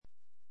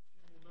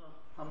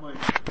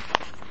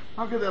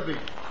How could that be?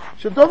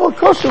 שדובר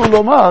כושר הוא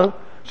לומר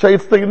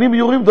שההצטגנים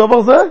יורים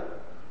דובר זה.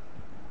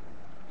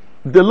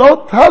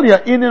 דלא תליה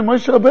עניין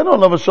משה רבנו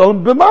עליו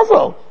השלום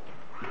במזל.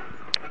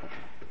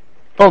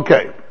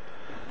 Okay.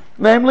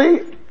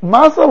 Namely,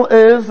 Mazel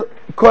is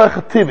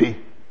koach tivi,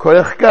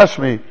 koach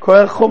gashmi,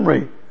 koach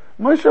chumri.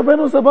 Moshe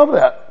Rabbeinu is above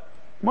that.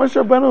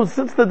 Moshe Rabbeinu,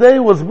 since the day he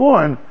was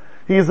born,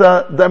 he's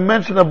a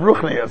dimension of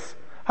ruchnius.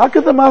 How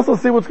could the Mazel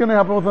see what's going to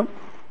happen with him?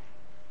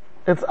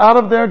 It's out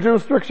of their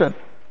jurisdiction.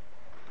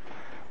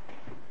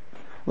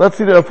 Let's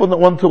see the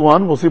footnote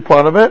 1-1. We'll see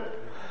part of it.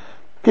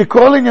 כי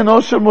כל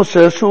עניינו של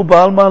משה שהוא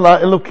בעל מעלה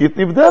אלוקית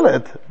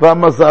נבדלת,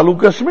 והמזל הוא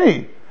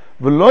גשמי.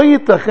 ולא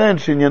ייתכן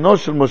שעניינו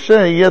של משה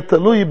יהיה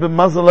תלוי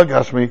במזל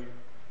הגשמי.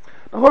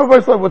 Now,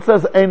 verse like what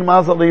says, Ein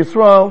mazal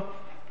Yisrael,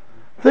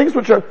 things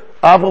which are,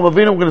 Avraham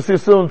Avinu, we're going to see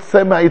soon,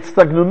 say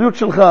מההצטגננות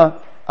שלך,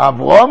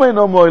 Avraham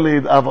אינו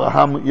מוליד,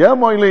 Avraham יהיה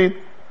מוליד.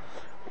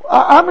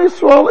 Am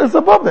Yisrael is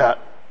above that.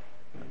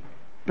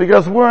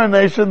 Because we're a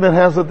nation that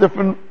has a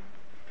different,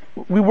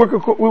 we work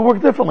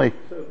differently.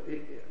 So,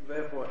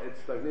 therefore, it's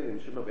stagnating.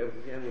 Should not be able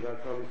to see any of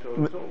that Am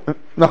Yisrael at all.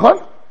 נכון?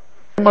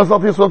 מזל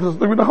Yisrael is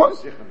נכון.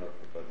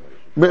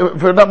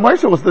 For that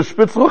Moshe was the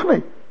Spitz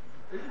Ruchni.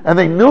 And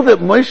they knew that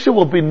Moshe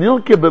will be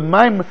Nilke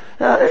b'mayim.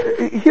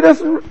 He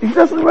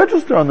doesn't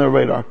register on their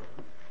radar.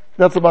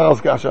 That's the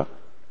Maharal's Kasha.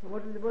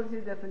 What is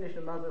the definition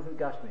of Mazel from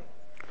Gashmi?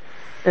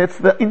 It's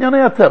the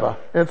Inyanei Teva.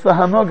 It's the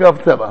Hanoga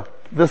of Teva.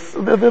 The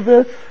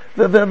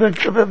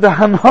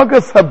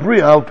Hanogas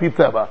Habriya al Pi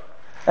Teva.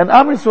 And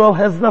Am Yisrael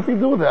has nothing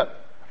to do with that.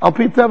 Al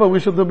Pi Teva, we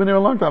should have been here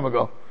a long time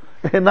ago.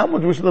 And not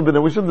much we should have been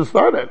here. We shouldn't have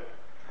started.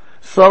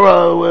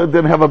 Sarah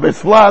didn't have a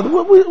base flood.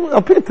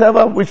 Al Pi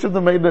Teva, we should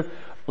have made it.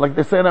 Like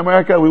they say in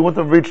America, we wouldn't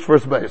have reached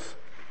first base.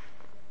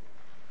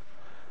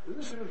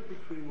 There's a difference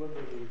between whether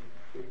they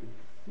can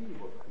see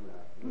what's going to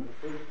happen and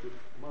opposed to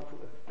mazel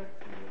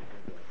effects.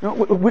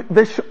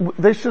 No,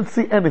 they should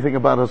see anything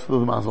about us through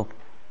the mazel.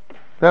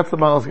 That's the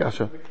Mahal's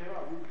Gasha.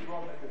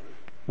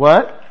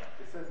 What?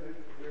 It says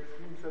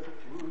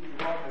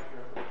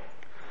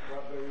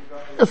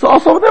It's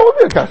also, there would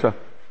be a Kasha.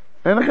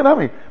 But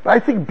I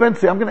think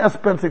Benzi, I'm going to ask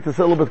Benzi to sit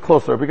a little bit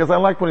closer because I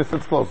like when he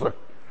sits closer.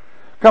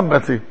 Come,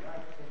 Benzi.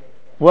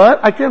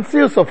 What? I can't see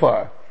you so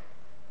far.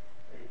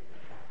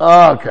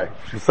 Okay.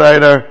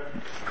 Seder.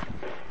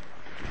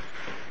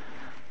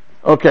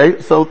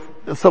 Okay, so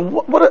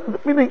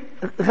what, meaning,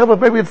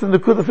 maybe it's in the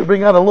Kudah to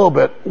bring out a little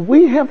bit.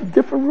 We have a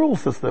different rule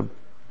system.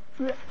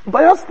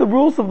 By us, the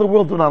rules of the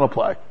world do not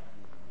apply.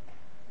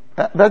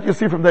 That you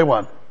see from day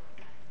one.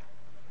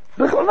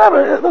 The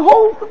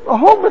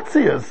whole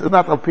Metzias is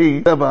not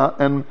Alpi Teva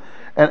and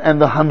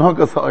the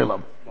Hanogas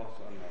Ha'olam.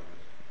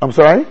 I'm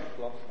sorry?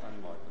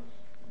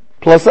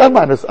 Plus and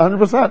minus,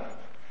 100%.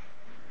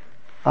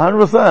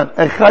 100%.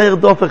 Echai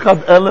yirdof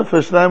echad elef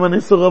v'shnayim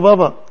anisu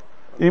ravava.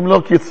 Im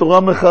lo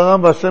kitzura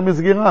mecharam v'Hashem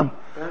yizgiram.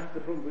 That's the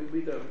problem.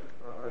 We don't,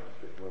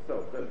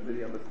 myself, don't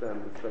really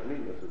understand the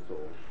stagninus at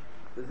all.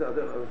 I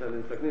don't understand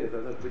the stagninus. I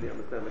don't really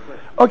understand the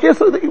question. Okay,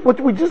 so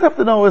what we just have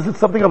to know is it's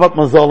something about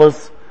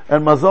mazolas,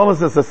 and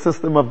mazolas is a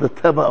system of the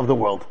teva of the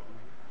world,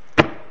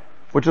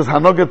 which is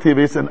Hanoga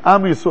Tivis, and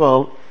Am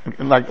Yisrael,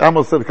 like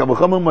Amos said,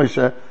 Kavucham and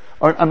Moshe,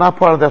 are not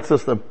part of that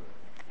system.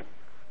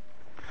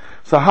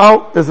 So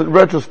how is it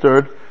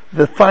registered,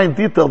 the fine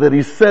detail that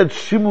he said,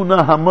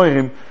 Shimuna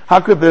Hamoyim, how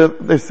could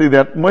they see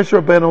that? Moshe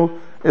Rabbeinu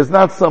is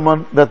not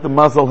someone that the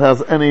Mazel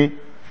has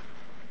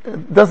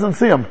doesn't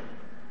see him.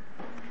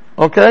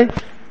 Okay?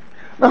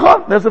 Now,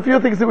 there's a few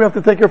things that we have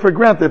to take here for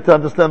granted to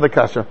understand the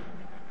Kasha.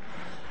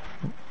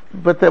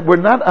 But that we're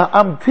not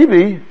Am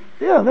TV,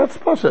 yeah, that's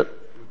Pashat.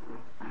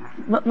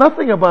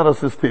 Nothing about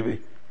us is TV.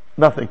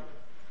 Nothing.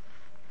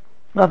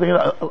 Nothing.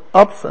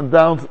 Ups and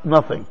downs,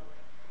 nothing.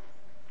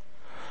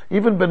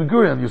 Even Ben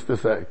Gurion used to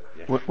say,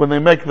 when they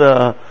make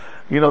the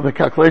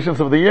calculations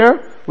of the year,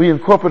 we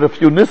incorporate a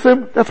few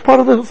nisim, that's part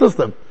of the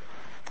system.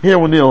 Here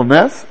we need a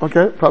Nes,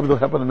 okay, probably there'll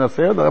happen a Nes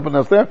here, there'll happen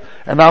a Nes there,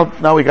 and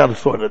now we gotta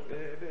sort it.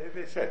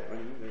 They said, when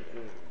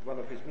one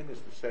of his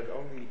ministers said,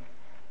 only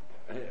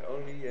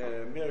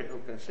miracle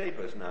can save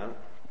us now,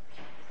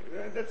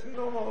 that's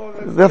normal.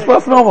 That's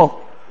what's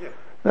normal. Yeah.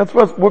 That's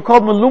what we're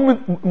called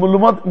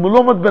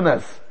Mulumad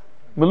Benes.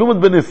 Mulumad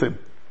Benisim.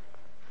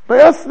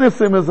 Yes,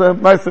 Nisim is a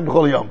Maisim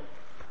B'chol Yom.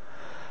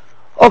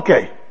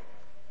 Okay.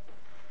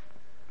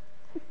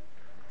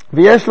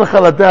 ויש לך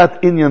לדעת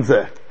עניין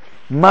זה.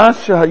 מה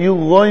שהיו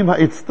רואים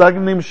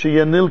ההצטגנים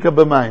שינילka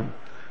במים.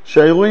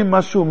 שהיו רואים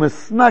משהו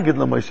מסנגד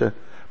למשה.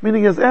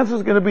 Meaning his answer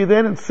is going to be,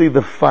 they didn't see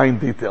the fine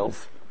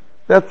details.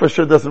 That for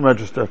sure doesn't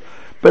register.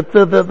 But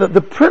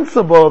the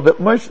principle that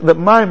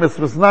מים is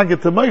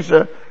מסנגד to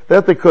Moshe,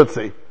 that they could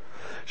see.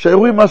 שהיו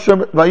רואים משהו,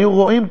 והיו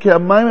רואים כי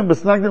המים הם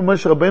מסנגדים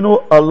למשה רבנו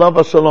עליו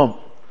השלום.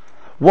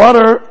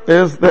 Water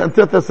is, the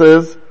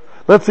antithesis,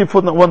 let's see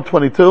footnote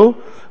 122,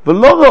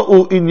 ולא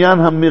ראו עניין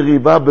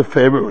המריבה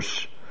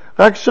בפירוש,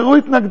 רק שראו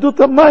התנגדות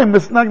המים,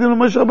 מסנגדים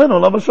למשה רבנו,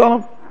 עליו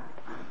השלום.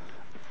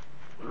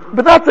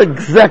 But not the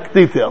exact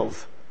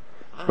details.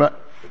 Right. But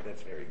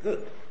that's very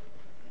good.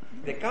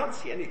 They can't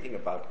see anything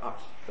about us,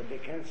 but they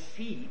can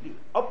see the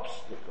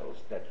obstacles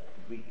that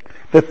we...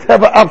 The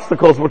Teva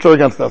obstacles which are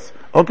against us.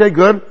 Okay,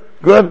 good.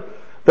 There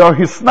are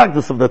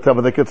hisnagdus of the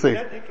Teva they can see.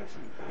 Yeah, they can see.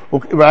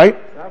 Okay, right?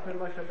 How can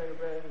Moshe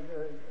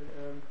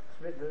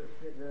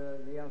split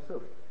the Yam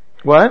Suf?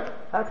 What?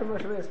 How can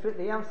Moshe split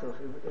the Yam Suf?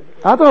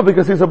 I don't know,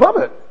 because he's above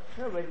it.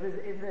 No, but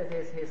isn't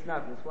it his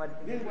snugness? Why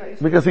did he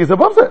wait? Because he's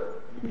above it.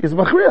 He's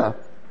Machriya.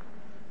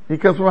 He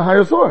comes from a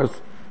higher source.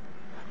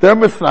 They're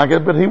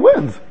misnaged, but he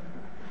wins.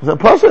 זה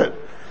פשוט.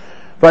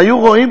 והיו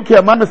רואים כי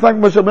המן מסנג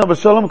משה רבנו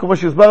בשלום, כמו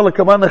שהסבר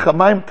לכמה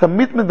נחמיים,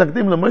 תמיד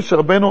מתנגדים למשה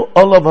רבנו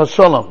עולב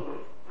השלום.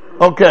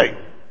 Okay.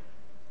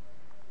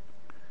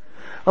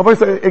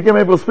 Again,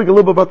 maybe we'll speak a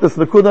little bit about this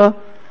Nakuda.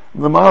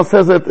 The Maharal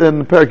says it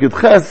in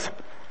Perek Ches,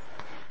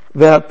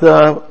 that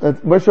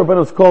Moshe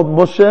Rabbeinu is called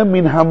Moshe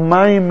min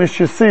hamayim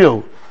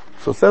mishisil.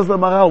 So says the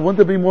Maharal,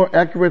 wouldn't it be more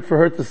accurate for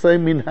her to say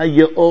min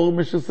hayeor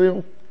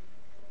mishisil?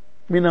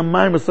 Min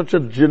hamayim is such a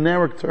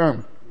generic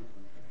term.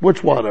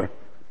 Which water?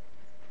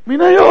 Min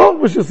hayeor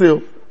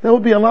mishisil. That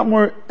would be a lot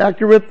more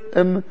accurate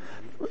and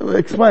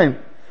explained.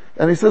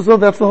 And he says,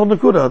 that's the whole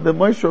Nakuda. That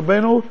Moshe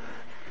Rabbeinu,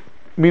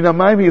 min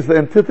hamayim, is the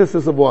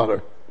antithesis of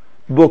water.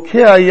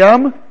 Bokeh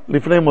hayam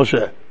lifnei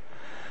Moshe.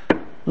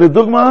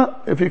 L'dugma,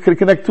 if you could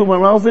connect two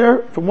Maharals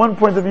there, from one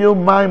point of view,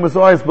 Mayim is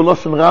always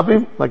B'loshen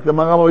Rabim, like the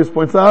Maharal always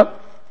points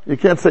out. You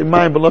can't say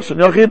Mayim B'loshen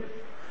Yochid.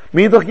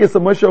 Meidach yes,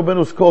 Moshe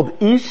Rabbeinu is called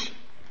Ish,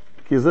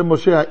 Kizem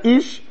Moshe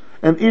Ish,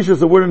 and Ish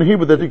is a word in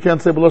Hebrew that you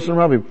can't say B'loshen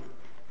Rabim.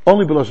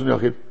 Only B'loshen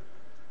Yochid.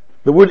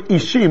 The word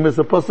Ishim is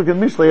a pasuk in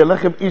Mishlei,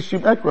 Alechem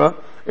Ishim Ekra,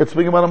 it's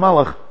speaking about a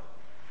Malach.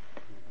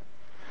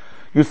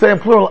 You say in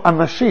plural,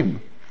 Anashim.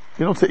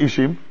 You don't say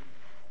Ishim.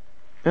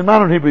 In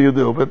modern Hebrew you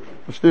do, but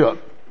Shtiyot.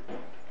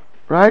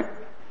 Right?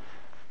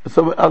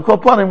 So I'll call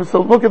upon him.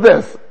 So look at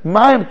this.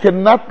 Mayim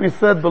cannot be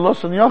said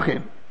b'loshen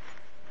Yochid.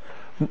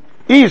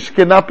 Ish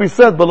cannot be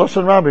said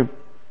b'loshen Rabim.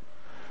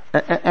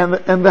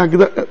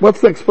 And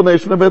what's the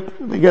explanation of it?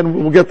 Again,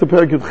 we'll get to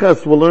Perek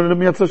Ches. We'll learn it in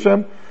Yetz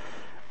Hashem.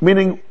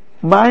 Meaning,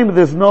 Mayim,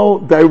 there's no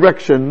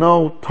direction,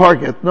 no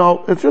target,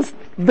 no. It's just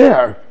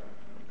there.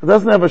 It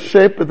doesn't have a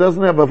shape. It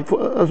doesn't have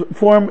a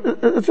form.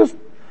 It's just.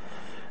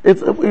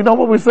 It's you know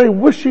what we say,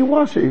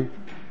 wishy-washy.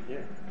 Yeah.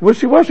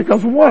 Wishy-washy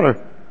comes from water.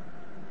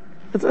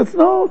 It's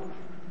no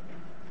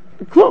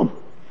klum.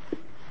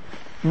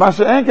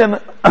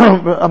 Masha'enken,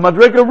 a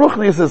madrega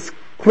ruchnis is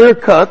clear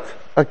cut,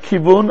 a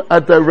kivun,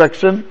 a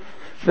direction.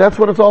 That's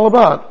what it's all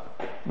about.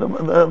 The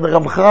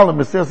Ramchal in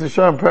Mesilas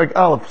Yesharim Perek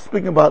Aleph,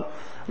 speaking about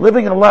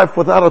living a life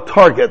without a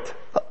target.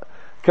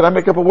 Can I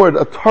make up a word?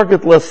 A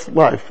targetless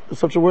life. Is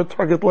such a word,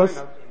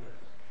 targetless?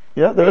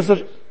 Yeah, there is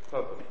such.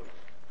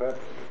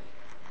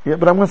 Yeah,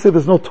 but I'm going to say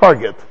there's no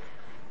target.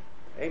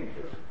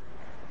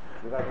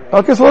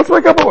 Okay, so let's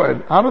make up a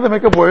word. How do they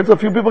make up words? A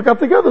few people got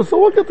together, so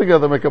we'll get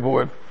together and make up a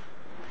word.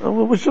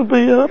 We should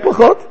be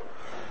plachot.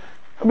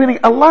 Meaning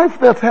a life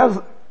that has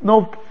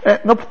no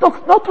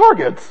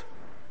targets.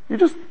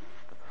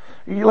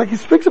 Like he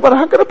speaks about it,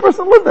 how can a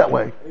person live that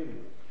way?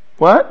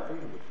 What?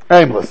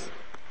 Aimless.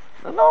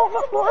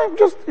 No,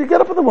 just, you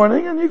get up in the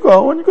morning and you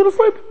go to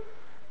sleep.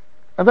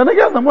 And then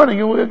again in the morning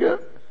you again.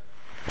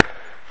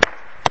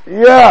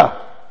 Yeah.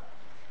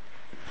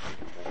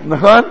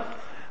 Nachon?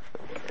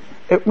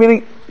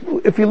 Meaning,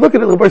 if you look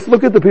at it,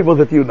 look at the people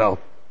that you know.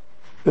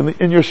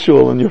 In your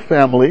shul, in your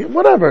family,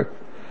 whatever.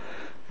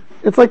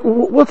 It's like,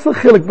 what's the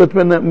chilik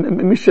between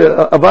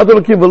Misha, Avad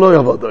Elokim v'lo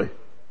Yavadoi?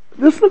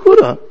 This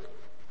Nakuda.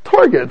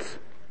 Targets.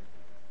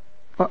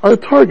 Are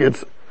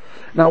targets.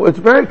 Now, it's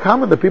very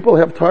common that people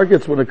have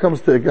targets when it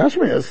comes to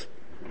Gashmias.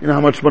 You know,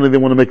 how much money they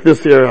want to make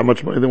this year, how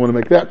much money they want to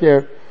make that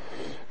year.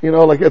 You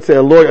know, like let's say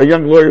a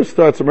young lawyer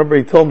starts, remember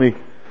he told me,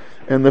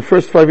 in the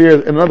first 5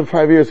 years, in another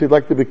 5 years he'd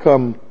like to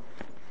become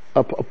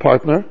a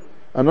partner.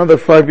 Another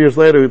 5 years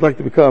later he'd like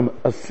to become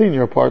a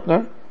senior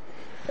partner.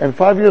 And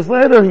 5 years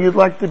later he'd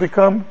like to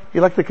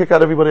kick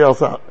out everybody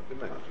else out.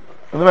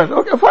 And the man,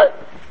 okay, fine.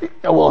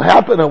 It will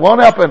happen, it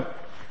won't happen.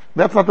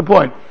 That's not the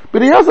point.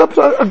 But he has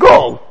a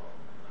goal.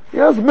 He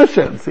has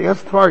missions, he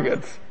has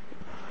targets.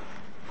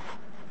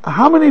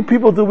 How many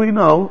people do we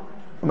know,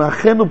 that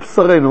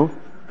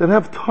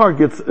have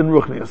targets in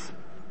Ruchnius?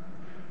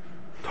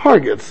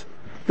 Targets.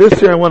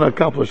 This year I want to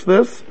accomplish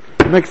this,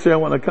 next year I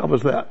want to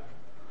accomplish that.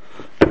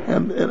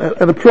 And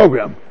a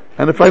program.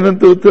 And if I didn't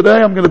do it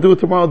today, I'm going to do it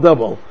tomorrow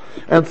double.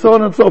 And so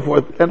on and so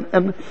forth.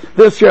 And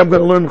this year I'm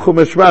going to learn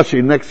Chumash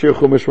Rashi, next year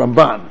Chumash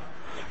Ramban.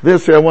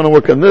 This year I want to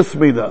work on this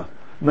midah.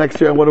 Next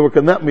year I want to work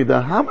on that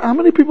midah. How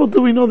many people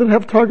do we know that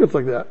have targets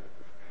like that?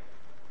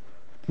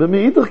 The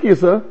Me'itach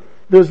Kisa,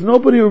 there's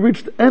nobody who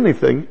reached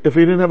anything if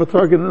he didn't have a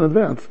target in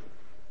advance.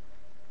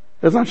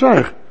 It's not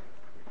shaykh.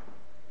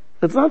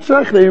 It's not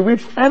shaykh that he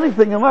reached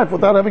anything in life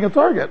without having a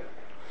target.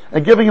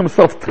 And giving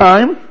himself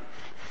time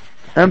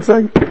and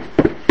saying,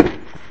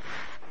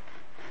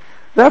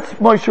 that's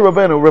Moshe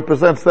Rabbeinu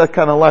represents that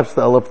kind of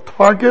lifestyle of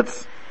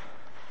targets,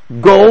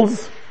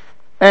 goals,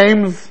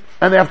 aims,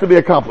 and they have to be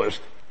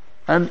accomplished.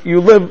 And you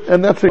live,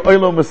 and that's the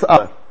Oilo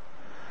Mis'ala.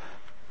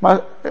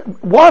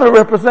 Water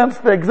represents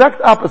the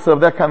exact opposite of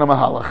that kind of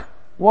mahalach.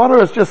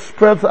 Water is just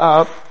spreads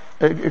out.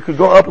 It could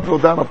go up, it will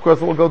go down. Of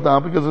course it will go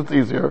down because it's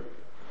easier.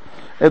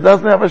 It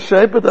doesn't have a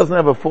shape, it doesn't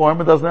have a form,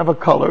 it doesn't have a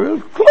color.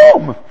 It's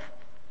klum.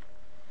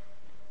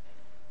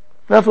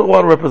 That's what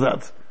water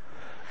represents.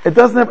 It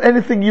doesn't have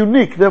anything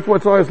unique, therefore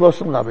it's always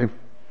Loshen Rabbi.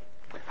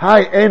 Hai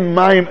ein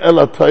mayim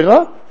ela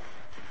Torah,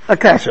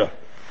 akasha.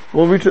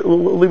 We'll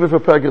leave it for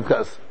Perek Yud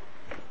Ches.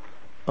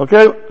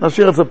 Okay?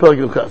 Nashir it's a Perek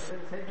Yud Ches.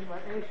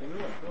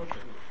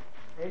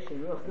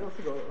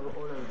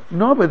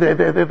 No, but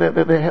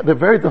they're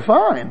very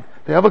defined.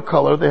 They have a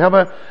color,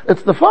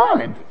 it's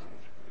defined.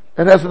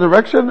 It has a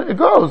direction, it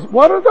goes.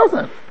 Water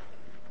doesn't.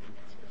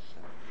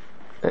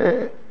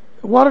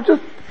 Water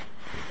just,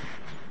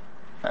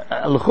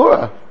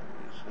 l'chura.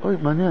 Oy,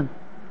 manyan.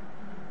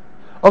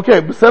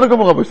 Okay,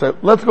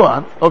 let's go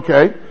on.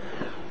 Okay.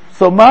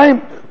 So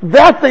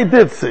that they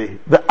did see.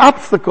 The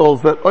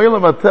obstacles that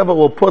Olam HaTeva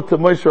will put to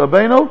Moshe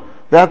Rabbeinu,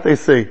 that they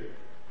see.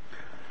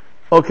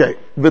 Okay.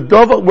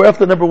 We're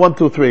after number 1,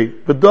 2, 3.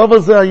 V'dova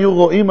ze hayu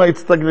ro'im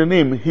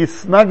ha'itstagnenim,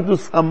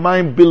 hisnagdus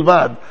hamayim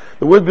bilvad.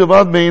 The word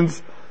bilvad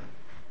means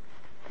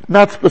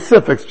not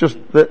specifics, just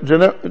the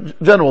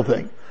general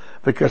thing.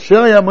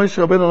 V'kasher היה Moshe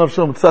Rabbeinu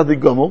nafsho tzadik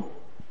gomel,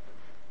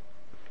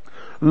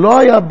 לא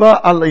היה בא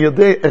על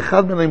ידי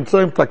אחד מן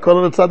האמצעים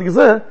תקולה לצדיק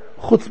זה,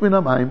 חוץ מן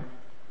המים.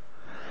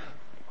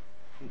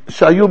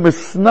 שהיו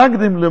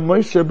מסנגדים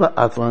למוישה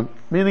בעצמן,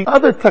 meaning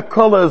other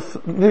takolas,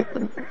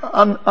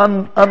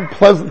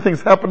 unpleasant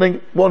things happening,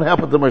 won't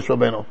happen to Moshe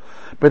Rabbeinu.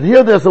 But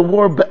here there's a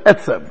war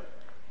be'etzem,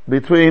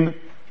 between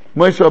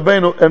Moshe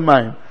Rabbeinu and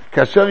מים.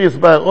 כאשר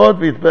יסבר עוד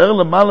ויתבאר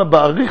למעלה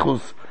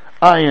באריכוס,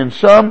 עין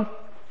שם,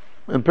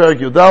 in Perek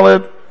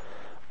Yud.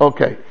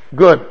 Okay,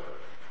 good.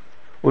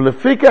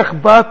 ולפיכך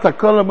בא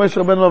תקול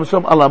למוישה רבנו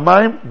לשם על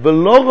המים,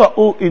 ולא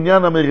ראו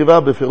עניין המריבה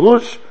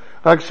בפירוש,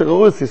 רק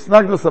שראו את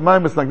הסנגדוס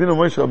המים מסנגדים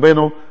למוישה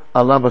רבנו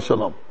עליו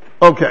השלום.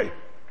 Okay.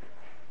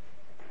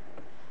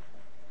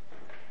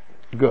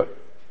 Good.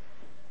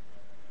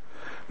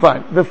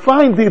 Fine. The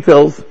fine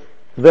details,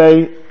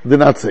 they did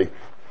not see.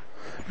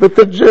 But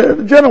the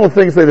general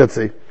things they did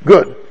see.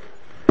 Good.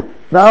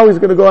 Now he's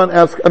going to go on and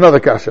ask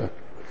another kasha.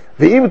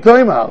 The Im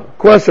Toimal,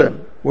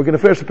 question. We're going to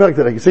finish the Perek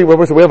today. You see,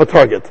 we have a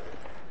target.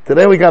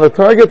 Today we got a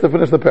target to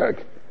finish the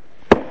Perek.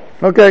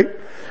 Okay.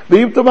 The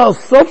Im Toimal,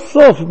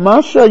 sof,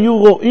 masha yu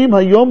ro'im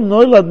hayom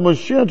noilad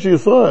Moshiach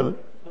Yisrael.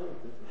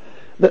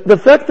 The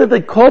fact that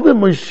they called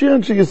him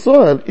Moshiach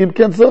Yisrael, im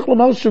ken tzarich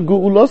lomar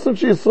shegu'ulosan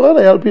Yisrael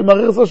hay al pi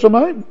mareches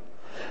hashamayim.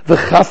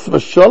 V'chas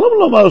v'sholom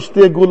lomar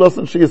sh'tiyeh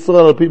gu'ulosan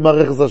Yisrael al pi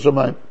mareches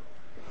hashamayim.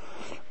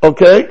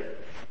 Okay?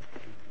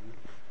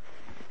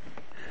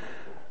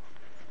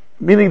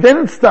 Meaning they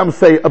didn't stam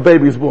say a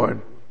baby's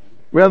born.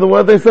 Rather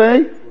what they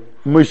say?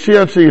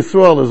 Moshiach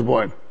Yisrael is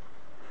born.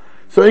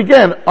 So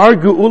again, our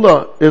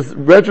Geula is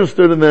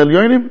registered in the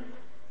Elyonim.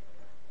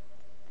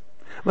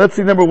 Let's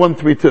see number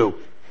 132.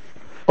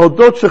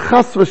 Odot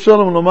shechas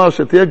v'sholom lomar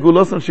shetiyeh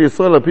gu'ulosan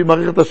Yisrael al pi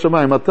marechet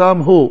hashamayim.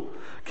 Hatam hu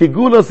כי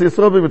גאולת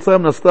ישראל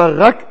במצרים נעשתה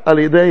רק על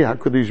ידי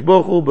הקדוש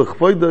ברוך הוא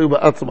בכבודו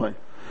ובעצמו.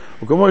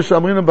 וכמו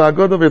שאמרנו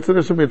בהגדה ויצאו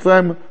לשם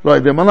מצרים לא על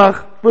ידי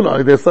מלאך ולא על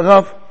ידי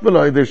שרף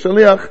ולא על ידי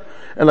שליח,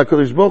 אלא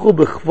הקדוש ברוך הוא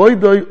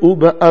בכבודו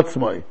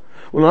ובעצמו.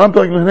 ולעולם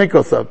פרק לפני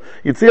כוסף,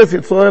 יציאת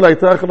ישראל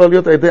הייתה יכולה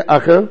להיות על ידי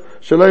אחר,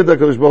 שלא על ידי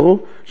הקדוש ברוך הוא,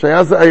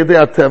 שהיה זה על ידי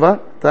הטבע,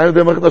 היה על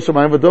ידי מערכת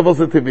השמיים, ודובר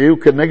זה טבעי,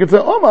 וכנגד זה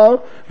אומר,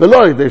 ולא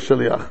על ידי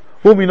שליח.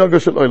 הוא מנהגו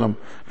של עולם.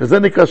 וזה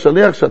נקרא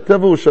שליח,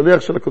 שהטבע הוא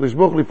שליח של הקדוש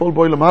ברוך הוא לפעול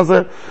בעולם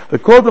הזה,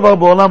 וכל דבר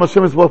בעולם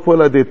השם יסבורך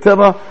פועל על ידי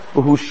טבע,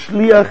 והוא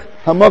שליח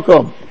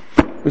המקום.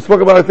 We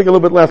spoke about it, I think, a little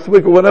bit last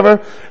week or whatever,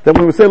 that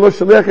when we say lo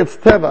shliach, it's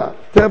teva.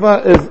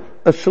 Teva is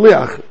a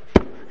shliach.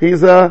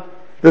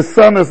 The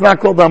son is not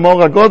called Amor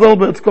HaGodol,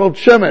 but it's called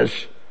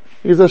Shemesh.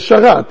 He's a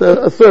sharat,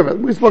 a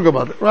servant. We spoke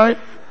about it, right?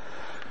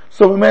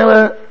 So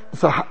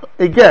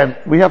again,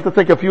 we have to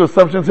take a few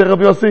assumptions here,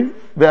 Rabbi Yossi,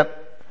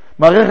 that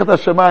Marechet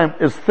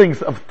HaShemayim is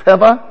things of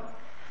Teva.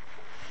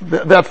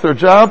 That's their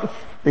job.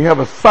 They have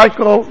a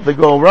cycle, they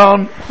go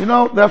around,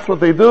 that's what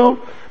they do.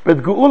 But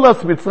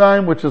Geulas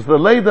Mitzrayim, which is the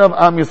Leida of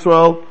Am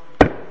Yisrael,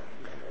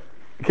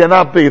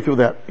 cannot be through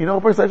that.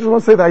 First I just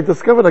want to say that I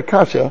discovered a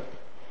kasha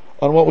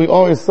on what we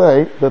always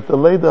say, that the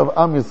Leida of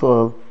Am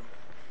Yisrael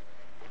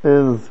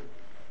is,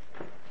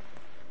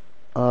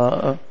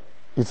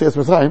 Yitzias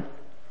Mitzrayim.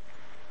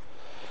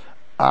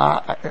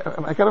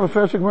 I kind of a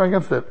fair shikmur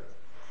against it.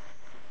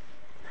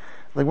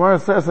 The Gemara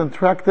says in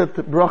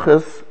Tractate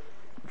Brachas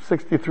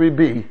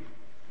 63b,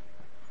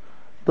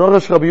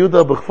 Dorash Rabbi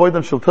Yehuda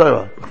b'chvoida shel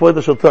Torah.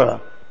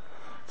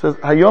 It says,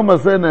 Hayom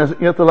hazeh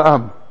niyat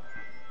l'am.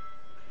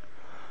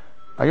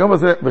 Hayom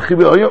hazeh,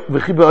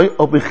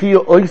 v'chi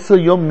oiso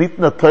yom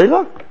nitna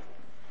Torah?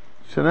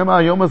 Shenema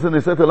hayom hazeh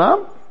niyat l'am?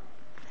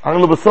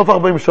 הרי לו בסוף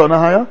 40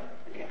 שנה היה?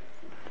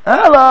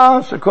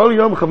 אלא שכל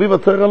יום חביב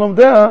התורה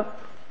לומדיה.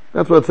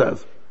 That's what it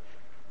says.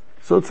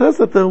 So it says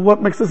that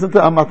what makes this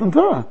into Matan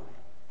Torah?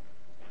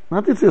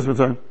 Not Yitzias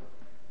Mitzrayim.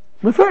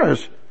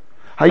 מפרש.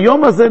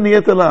 היום הזה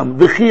נהיית עולם,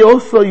 וכי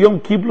עושו יום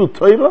קיבלו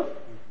תורה,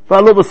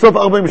 ועלו בסוף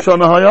 40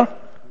 שנה היה?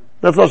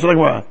 That's what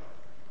I'm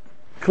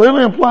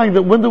clearly implying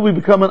that when did we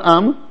become an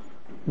Am?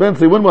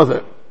 Benzi, when was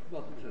it?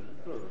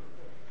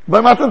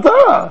 By Matan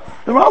Torah.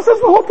 The Maharal says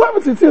the whole time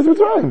it's Yitzias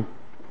Mitzrayim.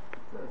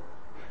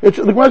 The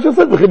Gemara just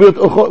said, "V'chi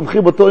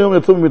b'to yom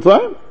yatzu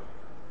mitzrayim."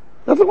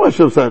 That's what I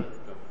should have said.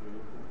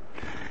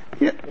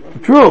 Yeah,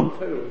 true.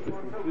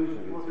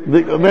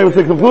 Maybe it's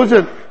a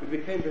conclusion. We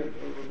became the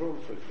wrong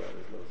choice about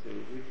this last year.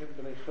 We became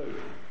the next Torah.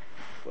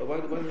 Well, why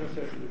did I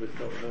say something with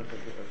not? I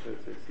should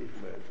say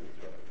Sefer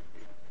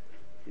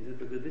Is it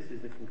because this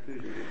is the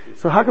conclusion?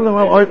 So how come the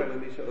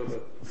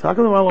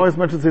Maharal always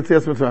mentions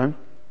Yitzias Mitzrayim?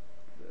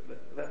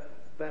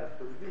 That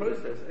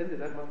process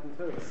ended at Matan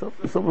Torah.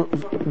 So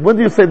when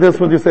do you say this?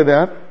 When do you say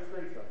that?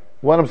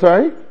 What? I'm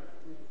sorry.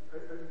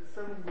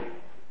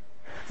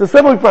 It's a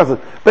 7 week process.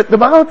 But the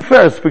Maharal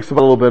first speaks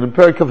about a little bit in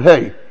Perek of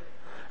Hey.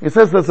 He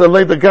says that's a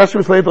later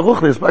Gashmis, later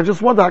Ruchnis. But I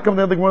just wonder how come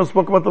the Gemara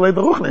spoke about the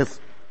later Ruchnis.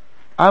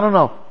 I don't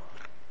know.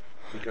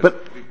 Because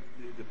but the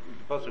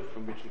pasuk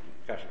from which the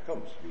Kasha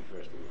comes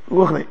refers to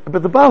Ruchni.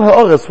 But the Baal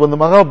HaOres, when the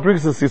Maharal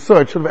brings us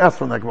Yisor, should have asked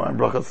from that Gemara in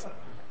Brachas.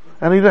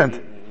 And he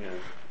didn't.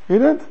 He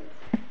didn't?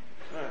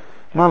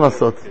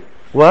 Malasot.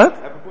 What?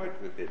 Have a word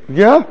with it.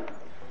 Yeah?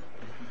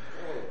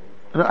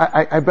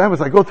 I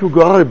go through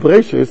Gorah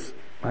Breishis,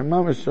 my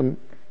mom is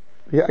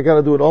I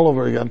gotta do it all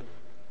over again.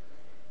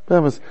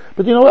 But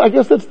you know what, I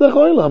guess that's the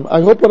Choilam.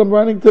 I hope what I'm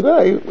writing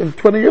today, in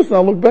 20 years now,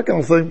 I'll look back and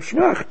I'll say,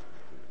 Shmach.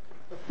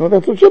 No,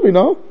 that's what it should be,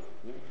 no?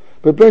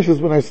 But Breishis,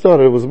 when I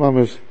started, it was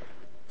mamish,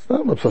 it's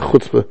not much a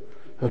chutzpah,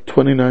 a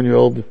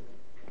 29-year-old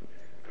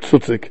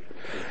tzutzik.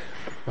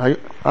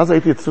 אז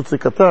הייתי tzutzik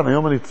קטן,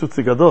 היום אני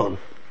tzutzik גדול.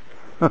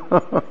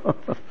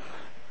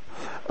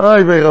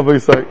 Ay, Rabbi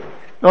Yisai.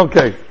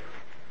 Okay.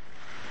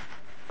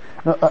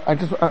 Now, I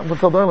will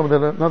tell them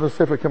that another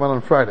Sefer came out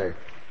on Friday.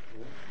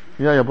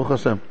 Yeah, Baruch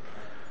Hashem.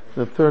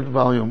 The 3rd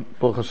volume,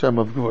 Baruch Hashem,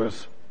 of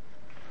Gevuros.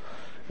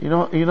 You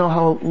know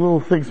how little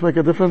things make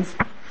a difference?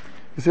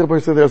 You see, Rabbi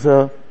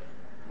Yisai,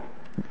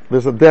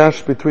 there's a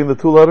dash between the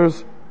 2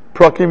 letters.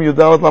 Prakim,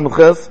 Yudalat, Lamed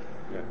Ches.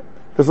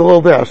 There's a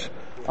little dash.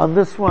 On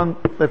this one,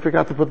 they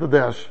forgot to put the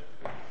dash.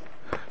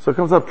 So it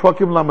comes out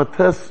Prakim,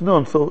 Lamates,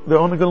 Nun. So they're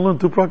only going to learn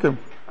 2 Prakim.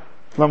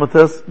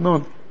 Lamates,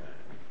 Nun.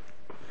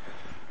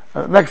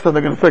 Next time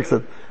they're going to fix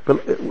it.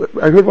 But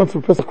I heard once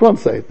from Professor Kron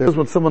say, there's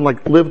when someone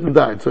lived and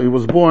died. So he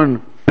was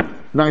born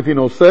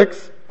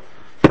 1906,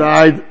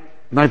 died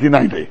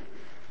 1990.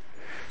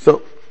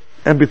 So,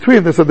 and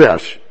between there's a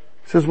dash.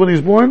 He says when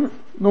he's born,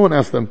 no one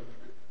asked him.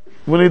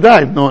 When he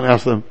died, no one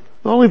asked him.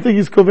 The only thing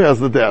he's covered is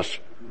the dash.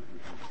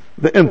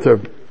 The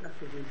inter.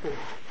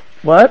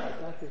 What?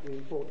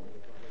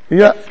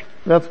 Yeah,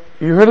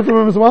 you heard it from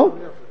him as well?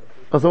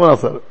 Or someone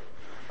else said it?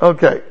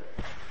 Okay.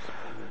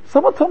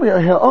 Someone told me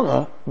that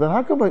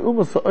how come by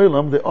Ummah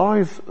Sa'olam, they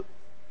always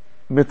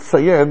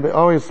mitzayen, they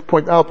always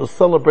point out to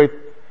celebrate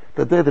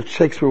the day that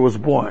Shakespeare was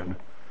born.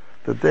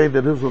 The day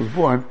that his was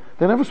born.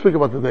 They never speak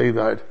about the day he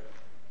died.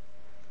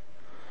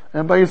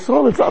 And by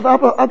Yisrael, it's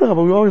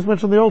Adarabah, we always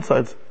mention the old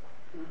sides.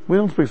 We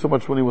don't speak so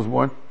much when he was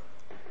born.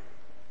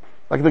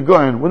 Like the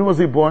Goyen, when was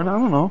he born? I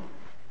don't know.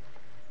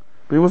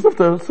 But he was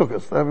after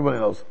Sukkot, everybody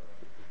knows.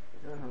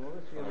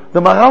 The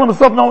Maharal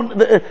himself,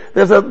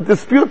 there's a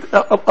dispute,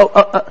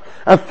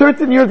 a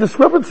 13-year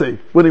discrepancy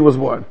when he was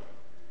born.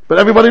 But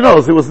everybody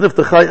knows he was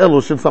Nifta Chai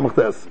Elu Shin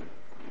Samachtes.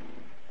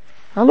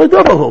 Haloi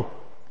Davahu.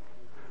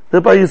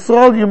 That by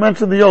Yisrael you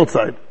mentioned the old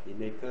side.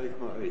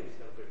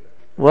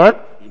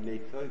 What?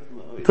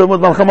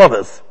 Talmud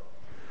Malchamavis.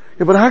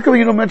 Yeah, but how come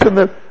you don't mention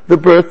the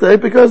birthday?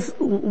 Because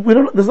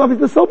there's nothing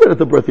to celebrate at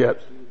the birth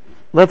yet.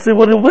 Let's see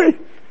what it'll be.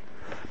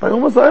 By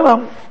Ummah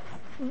Sa'olam,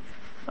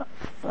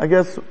 I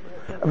guess,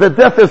 the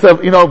death is,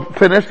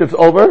 finished, it's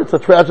over, it's a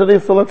tragedy,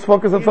 so let's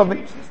focus on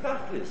something.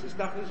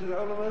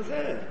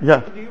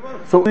 Yeah.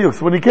 So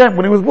when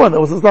he was born, that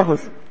was his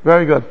tachlis.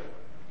 Very good.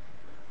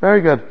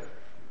 Very good.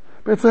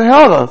 But it's a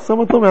hara.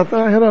 Someone told me,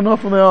 I had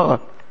enough from the hara.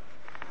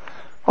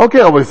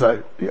 Okay, I will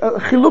say.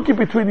 Chiluki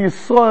between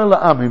Yisrael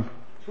and Amim.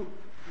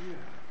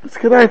 It's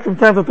kedai from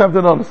time to time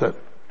to notice it.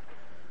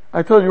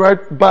 I told you, right,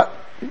 but,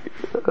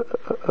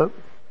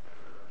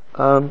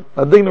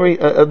 a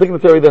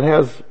dignitary that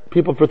has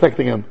people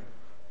protecting him.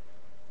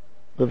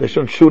 That they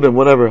shouldn't shoot him,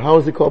 whatever. How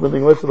is he called in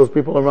English to those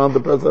people around the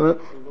president?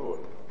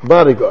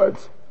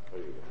 Bodyguards.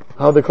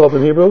 How are they called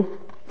in Hebrew?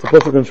 It's a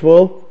pasuk in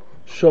Shmuel.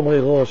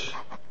 Shomrei Rosh.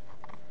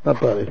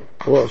 Not body.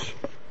 Rosh.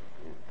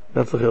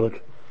 That's the chiluk.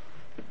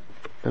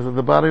 Is it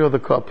the body or the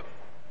cup?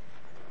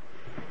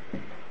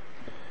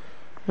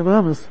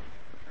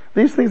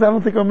 These things I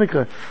don't think are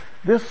mikra.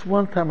 This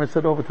one time I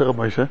said over to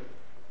Rabbi Moshe,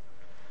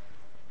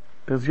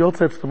 there's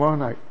Yotzets tomorrow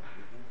night.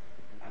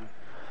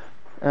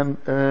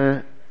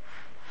 And,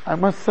 I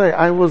must say,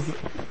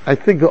 I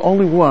think the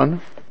only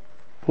one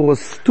who was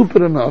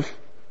stupid enough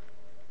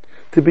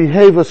to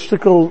behave a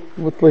shtickle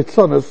with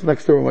Leitzonis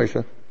next to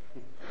Ramesha.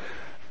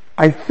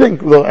 I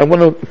think, though, I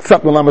want to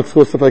accept the Lamed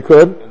Tzus if I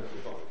could.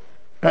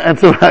 And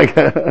so,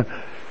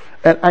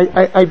 and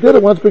I did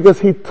it once because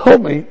he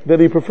told me that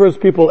he prefers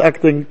people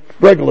acting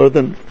regular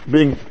than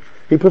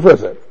he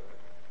prefers it.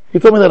 He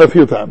told me that a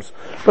few times.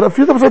 But a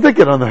few times I did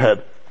get on the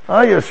head.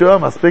 Oh, yeah, sure,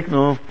 Maspik,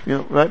 no. You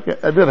know, right? Yeah,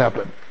 it did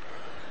happen.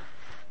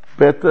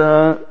 But,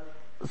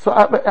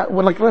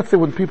 when, like, let's say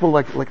when people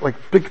like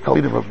big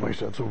Talmidim of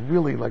Moshe, so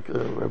really like,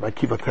 Rabbi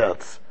Kiva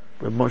Tetz,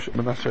 Rabbi Moshe,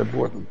 Menashe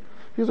Borden.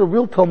 These are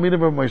real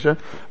Talmidim of Moshe.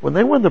 When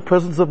they were in the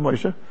presence of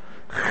Moshe,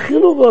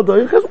 Chilu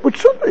V'Adoy, which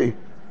should be.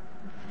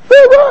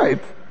 They're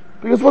right.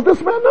 Because what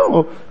this man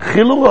knew,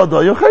 Chilu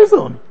V'Adoy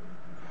Chayzon.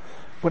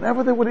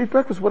 Whenever they would eat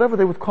breakfast, whatever,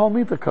 they would call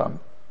me to come.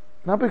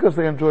 Not because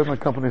they enjoyed my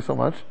company so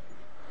much,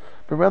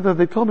 but rather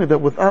they told me that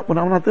when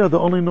I'm not there, the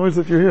only noise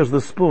that you hear is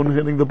the spoon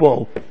hitting the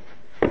bowl.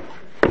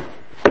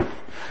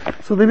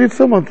 So they need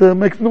someone to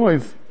make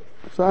noise.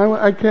 So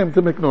I came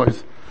to make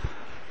noise.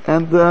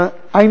 And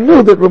I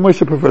knew that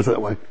Ramosha prefers it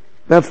that way.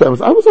 I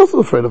was also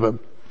afraid of him.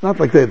 Not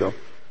like they though.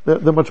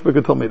 They're much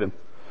bigger Talmidim.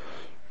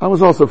 I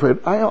was also afraid.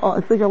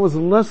 I think I was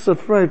less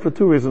afraid for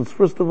two reasons.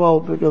 First of all,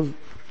 because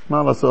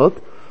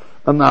Malasot,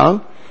 and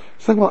now,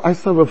 second of all, I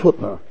saw Rav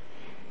Hutner.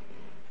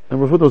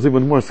 And Rav Hutner was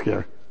even more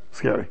scary.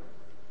 So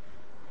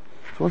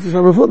once you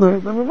saw Rav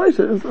Hutner, then Rav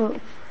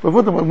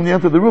Hutner, when he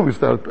entered the room, he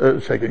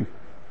started shaking.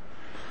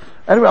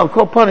 Anyway, I'll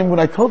call upon him. When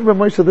I told Rav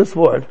Moshe this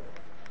word,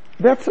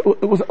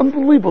 it was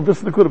unbelievable. This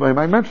is the Kudah.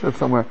 I mentioned it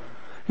somewhere.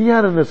 He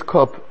had in his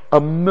cup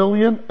 1.5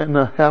 million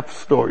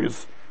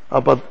stories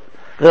about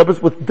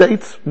rabbis with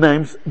dates,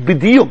 names,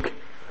 bidiyuk.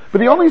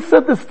 But he only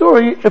said this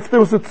story if there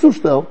was a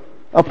tzushtel,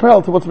 a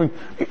parallel to what's being.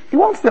 He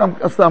won't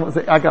stand and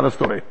say, I got a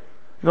story.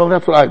 You know,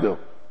 that's what I do.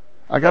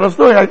 I got a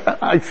story,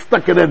 I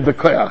stuck it in the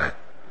koyach.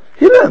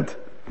 He didn't.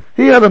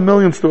 He had 1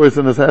 million stories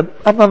in his head.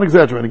 I'm not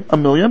exaggerating.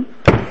 1 million.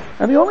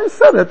 And he only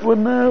said it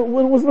when it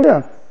was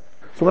there.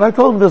 So when I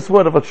told him this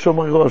word about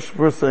Shomer Rosh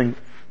versing,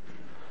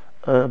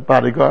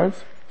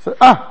 bodyguards, he said,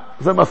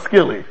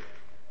 Zemaskili.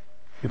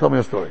 He told me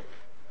a story.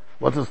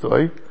 What's the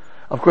story?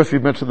 Of course he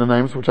mentioned the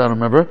names, which I don't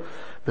remember.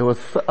 There was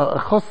a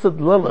Chassid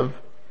Lelev,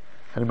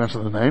 and he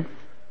mentioned the name,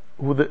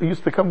 who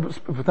used to come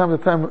from time to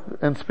time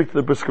and speak to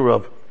the Brisker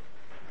Rav.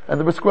 And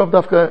the Brisker Rav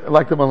Dafka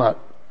liked him a lot.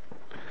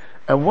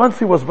 And once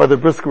he was by the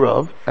Brisker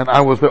Rav, and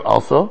I was there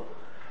also,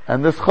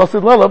 and this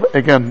Chassid Lelev,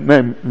 again,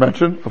 name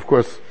mentioned, of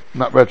course,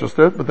 not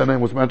registered, but the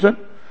name was mentioned,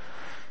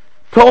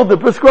 told the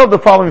Brisker Rav the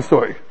following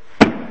story.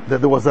 That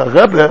there was a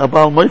Rebbe, a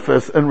Baal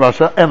Moifes in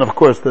Russia, and of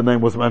course the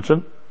name was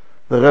mentioned.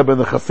 The Rebbe in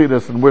the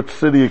Hasidus, and which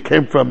city it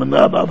came from, and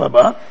it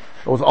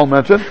was all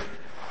mentioned,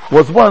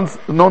 was once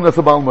known as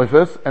a Baal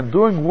Moifes, and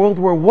during World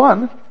War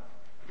I,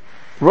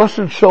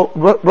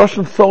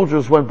 Russian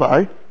soldiers went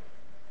by,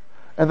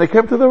 and they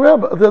came to the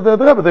Rebbe, the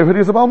Rebbe, they heard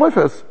he's a Baal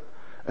Moifes.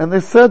 And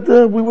they said,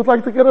 we would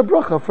like to get a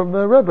bracha from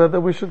the Rebbe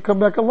that we should come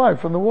back alive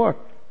from the war.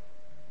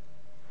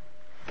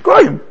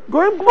 Goyim,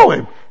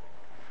 glowing.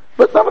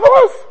 But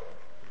nevertheless,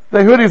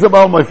 they heard he's a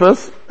Baal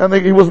Moifes, and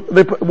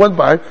they went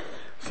by.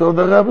 So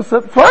the Rebbe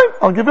said, fine,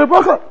 I'll give you a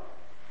bracha.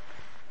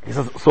 He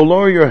says, so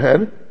lower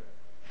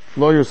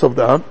yourself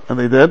down, and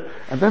they did.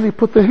 And then he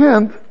put the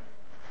hand,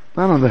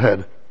 not on the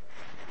head,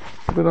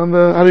 but on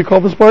the, how do you call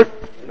this part?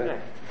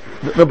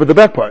 No, but the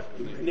back part.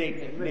 The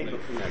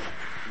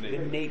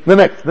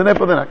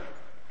nape of the neck.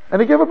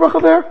 And he gave a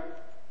bracha there.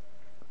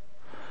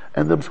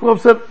 And the B'skov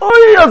said,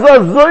 Oy,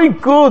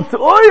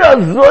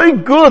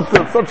 good.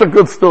 That's such a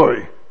good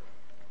story.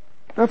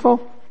 That's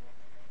all.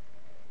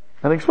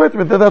 And he explained to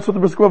me that that's what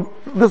the B'skov,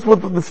 this is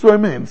what the story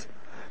means.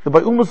 That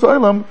by Umm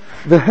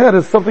the head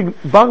is something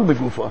bang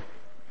begufa.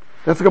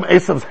 That's like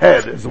Esav's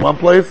head is one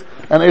place,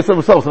 and Esav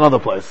himself is another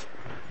place.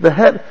 The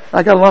head,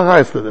 I got a long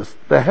eyes to this.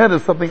 The head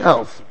is something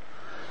else.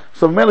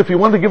 So man, if you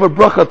want to give a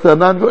bracha to a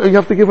non-goy, you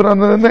have to give it on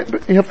the neck,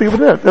 you have to give it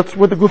there. That's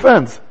where the goof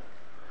ends.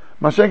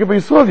 Mashenka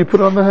b'Yisrael, you put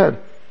it on the head.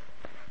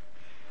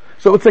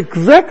 So it's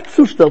exact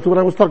sushtel to what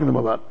I was talking to him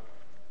about.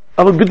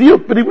 I would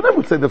b'diuk, but he would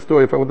never say that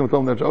story if I wouldn't have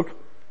told him that joke.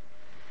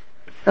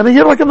 And he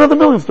had like another 1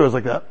 million stories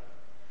like that.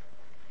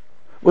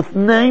 With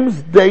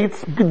names,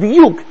 dates,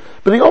 b'diuk.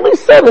 But he only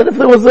said it if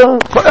there was a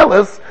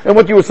Koheles and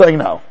what you were saying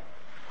now.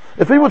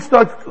 If he would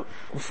start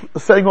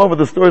saying over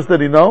the stories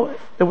that he know,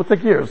 it would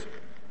take years.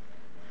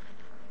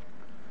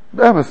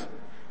 I was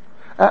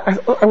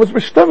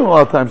mishtamim a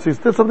lot of times. He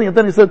did something and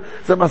then he said,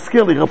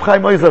 Maskili, Reb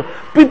Chaim Oizer,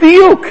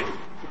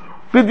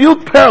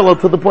 b'diuk parallel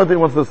to the point that he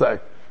wants to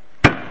say.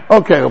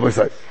 Okay, Rabbi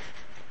say.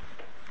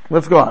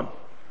 Let's go on.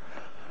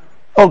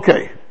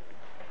 Okay.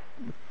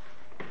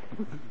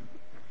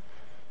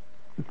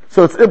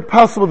 So it's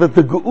impossible that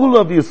the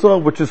Geula of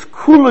Yisrael, which is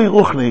kulei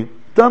ruchni,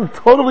 done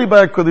totally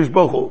by a Kodesh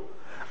Baruch Hu,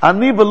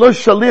 ani v'lo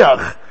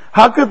shaliach,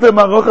 how could the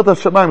Marochet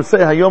HaShamayim say,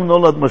 Hayom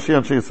nolad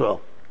Mashiach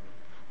Yisrael?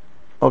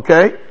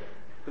 Okay?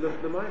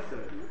 But the Maisa,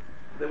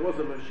 there was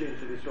a Mashiach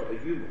Yisrael, a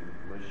human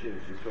Mashiach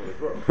Yisrael as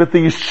well. But the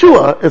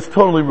Yeshua is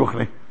totally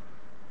ruchni.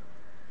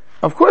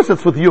 Of course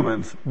it's with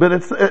humans, but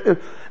it's,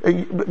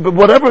 but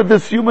whatever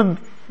this human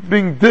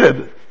being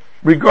did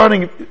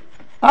regarding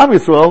Am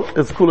Yisrael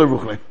is kulei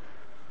ruchni.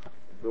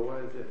 But why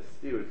is it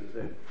Shiur to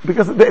say?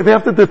 Because they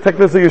have to detect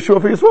there's a Yeshua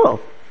for Yisrael.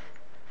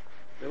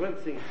 They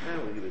weren't seeing how he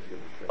was going to say.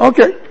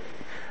 Okay.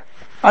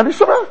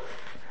 Anishama.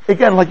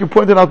 Again, like you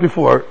pointed out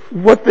before,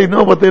 what they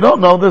know, what they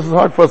don't know, this is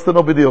hard for us to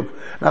know b'diuk.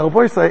 Now, the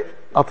boy say,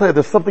 I'll tell you,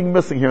 there's something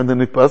missing here in the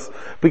Nitpas,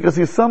 because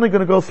he's suddenly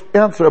going to go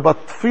answer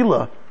about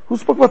Tefillah. Who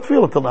spoke about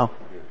Tefillah till now?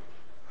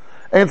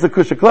 Answer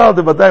Kusha Cloud,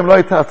 the Vadaim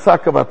Loita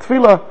Tzaka about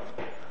Tefillah.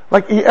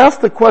 Like, he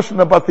asked the question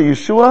about the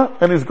Yeshua,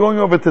 and he's going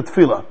over to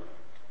Tefillah.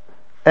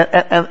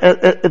 And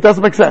it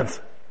doesn't make sense.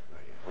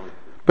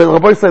 But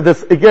Rabbi said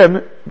this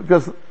again,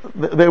 because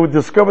they would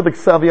discover the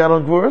Ksav Yad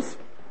on Gevuros,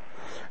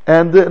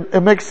 and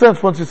it makes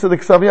sense once you see the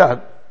Ksav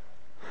Yad.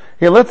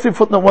 Here, let's see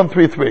footnote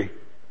 133.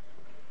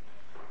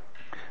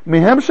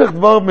 מהמשך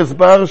דבר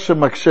מסבר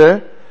שמקשה,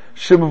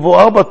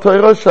 שמבואר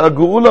בתורה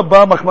שהגאולה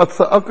באה מחמת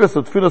צעקות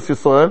ותפילת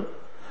ישראל,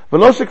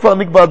 ולא שכבר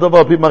נקבע הדבר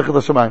על פי מערכת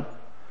השמיים.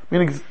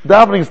 Meaning,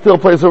 davening still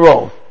plays a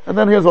role. And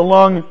then here's a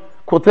long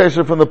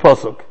quotation from the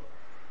Pasuk.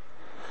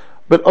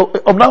 But,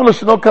 אמנם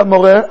לשנו כאן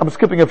מורה, I'm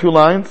skipping a few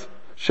lines,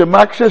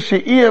 שמקשה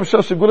שאי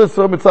אפשר שגאולה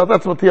ישראל מצד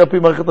עצמה תהיה על פי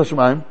מערכת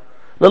השמיים,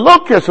 ללא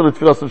קשר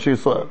לתפילת אנשי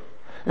ישראל.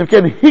 אם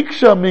כן,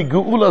 הקשה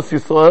מגאולת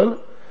ישראל,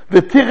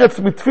 ותירץ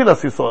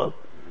מתפילת ישראל.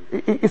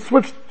 He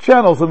switched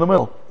channels in the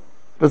middle.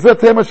 וזה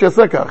תמה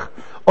שיעשה כך.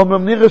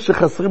 אומנם נראה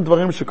שחסרים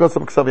דברים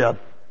שכוסם בכסב יד.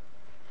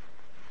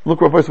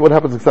 Look, Rabbi, what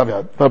happens in כסב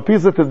יד.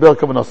 והפיזה תדבר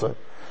כוונוסה.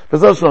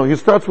 וזה שלנו, he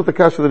starts with the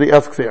question that he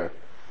asks here.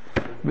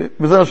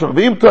 וזה שלנו,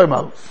 ואם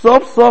תאמר,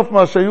 סוף סוף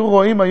מה שהיו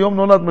רואים היום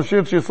נולד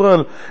משיח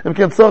שישראל, אם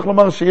כן צריך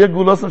לומר שיהיה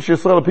גאולת של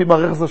ישראל על פי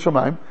מערכת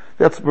השמיים,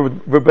 that's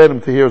verbatim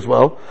to here as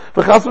well,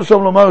 וחס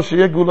ושלום לומר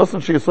שיהיה גאולת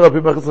של ישראל על פי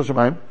מערכת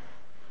השמיים,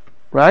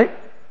 right?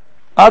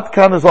 עד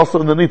כאן is also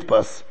in the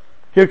nitpas.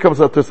 Here comes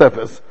the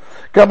Tosefes.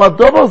 גם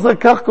הדבר זה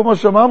כך כמו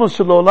שאמרנו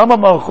שלעולם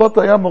המערכות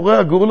היה מורה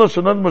הגאולה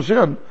שנולד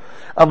משיח,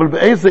 אבל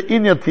באיזה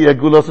עניין תהיה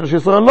גאולת של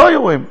ישראל לא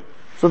היו רואים.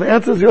 So the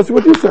answer is, Yossi,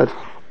 what you said.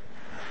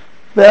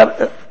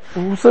 That,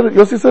 who said it?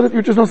 Yossi said it?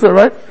 You just don't say it,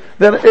 right?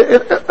 Then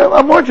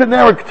a more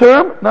generic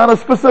term, not a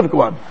specific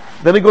one.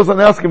 Then he goes on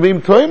asking, ואם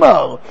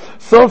תאמר,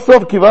 סוף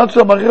סוף, כיוון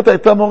שהמערכת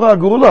הייתה מורה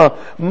הגאולה,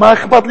 מה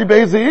אכפת לי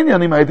באיזה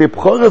עניין? אם הייתי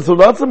בחור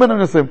רזולציה בין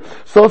הנסים,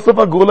 סוף סוף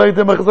הגאולה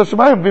הייתה מערכת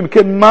השמיים, ואם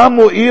כן, מה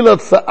מועיל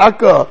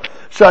הצעקה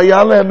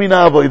שהיה להם מן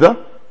העבודה?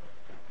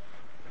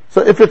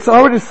 So if it's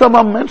already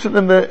somehow mentioned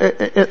in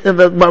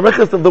the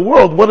מערכת of the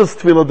world, what does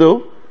tefillah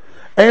do?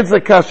 אין זה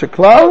קשה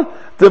כלל,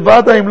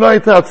 דוודא אם לא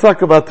הייתה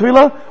הצעקה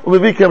והתפילה, הוא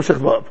מביא כהמשך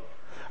דבריו.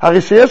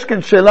 הרי שיש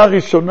כאן שאלה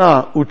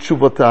ראשונה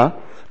ותשובתה,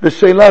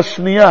 ושאלה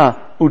שנייה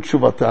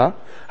ותשובתה.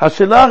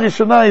 השאלה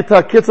הראשונה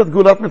הייתה קצת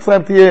גאולת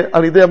מצרים תהיה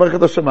על ידי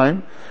מערכת השמיים,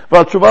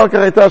 והתשובה לכך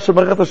הייתה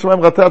שמערכת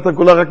השמיים ראתה את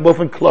הגאולה רק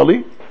באופן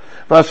כללי,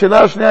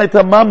 והשאלה השנייה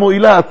הייתה מה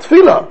מועילה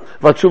התפילה,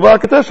 והתשובה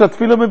הייתה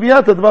שהתפילה מביאה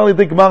את הדבר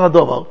לידי גמר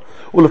הדבר.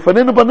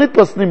 ולפנינו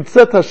בנתפס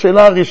נמצאת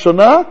השאלה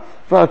הראשונה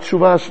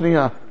והתשובה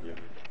השנייה.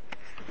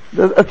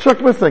 A chuck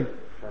missing.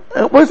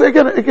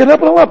 Again, it can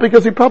happen a lot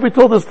because he probably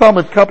told his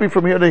Talmud, copy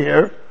from here to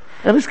here,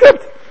 and he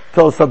skipped.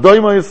 Tos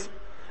Hadoimos.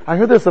 I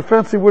heard there's a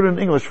fancy word in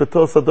English for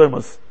Tos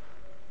Hadoimos.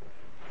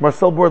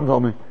 Marcel Borden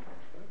told me.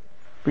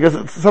 Because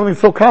it's something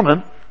so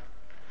common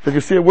that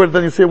you see a word,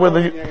 then you see a word,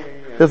 then you,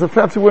 there's a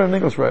fancy word in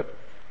English for it.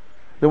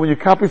 That when you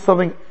copy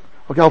something,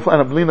 okay, I'll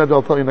find out. Lena,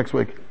 I'll tell you next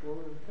week.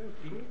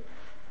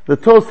 The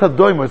Tos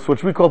Hadoimos,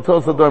 which we call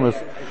Tos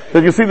Hadoimos.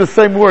 That you see the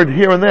same word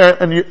here and there,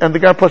 and the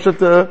guy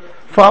Pashat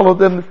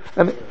followed, and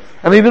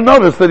he didn't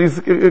notice that he's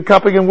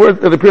copying a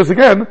word that appears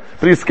again,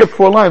 but he skipped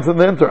 4 lines in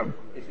the interim.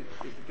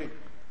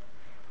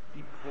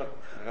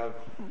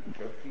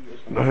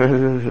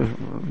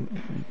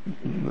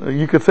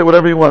 You could say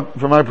whatever you want,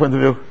 from my point of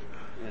view.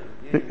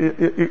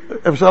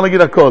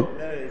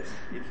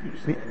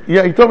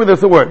 Yeah, he told me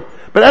there's a word.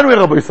 But anyway,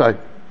 Rabbi Yisai,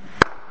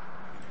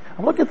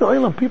 I'm looking at the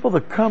Olam, people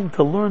that come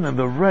to learn in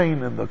the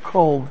rain and the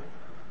cold.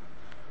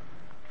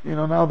 You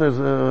know, now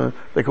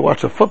they can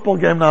watch a football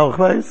game now,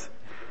 guys.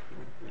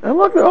 And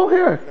look, they're all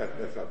here.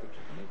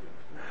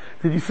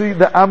 Did you see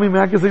the Ami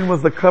magazine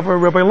was the cover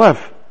of Rabbi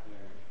Lev?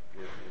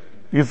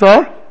 You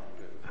saw?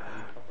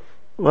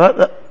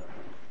 What?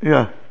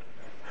 Yeah.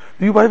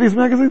 Do you buy these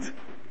magazines?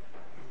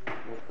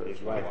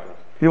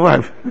 Your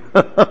wife.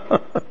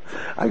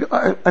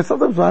 I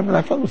sometimes buy them and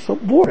I found them so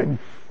boring.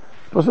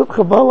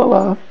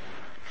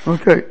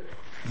 Okay.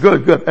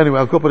 Good. Anyway,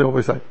 I'll go put it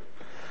over side.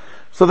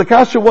 So the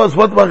kasha was,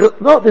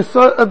 no, they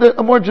saw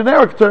a more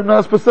generic term, not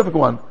a specific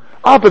one.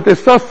 But they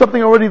saw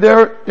something already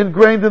there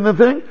ingrained in the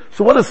thing.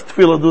 So what does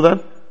tefillah do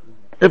then?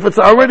 If it's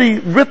already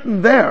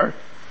written there,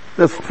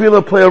 does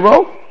tefillah play a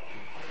role?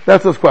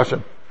 That's his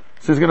question.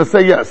 So he's going to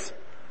say yes.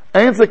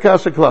 Ein ze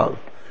kasha klal.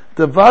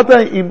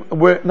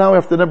 We're now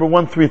after number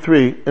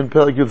 133 in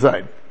Perek Yud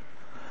Zayin.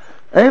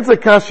 Ein ze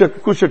kasha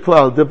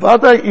klal.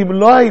 Devadai im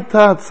lo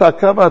hayta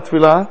tzaka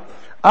v'atfilah,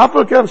 אף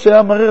על כך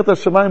שהיה מערכת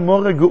השמיים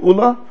מורה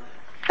גאולה,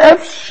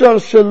 אפשר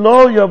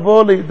שלא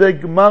יבוא לידי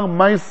גמר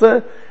מייסה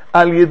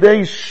על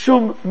ידי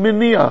שום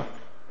מניע.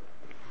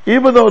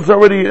 Even though it's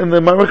already in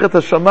the מערכת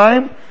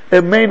השמיים,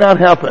 it may not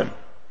happen.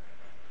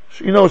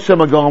 You know, Shem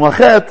HaGoram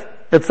Achet,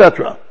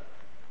 etc.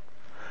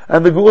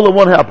 And the Geula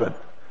won't happen.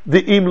 The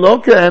Im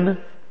Loken,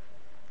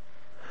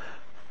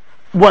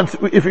 once,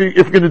 if you're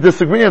going to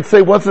disagree and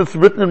say once it's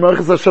written in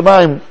Marchas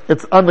HaShamayim,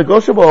 it's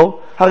unnegotiable,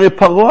 הרי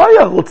פרעה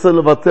היה רוצה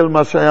לבטל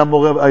מה שהיה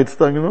מורה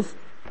ההצטנגנוס,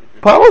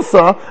 Paro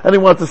saw, and he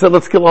wanted to say,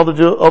 let's kill all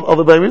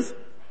the babies.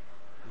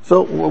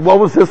 So, what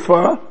was his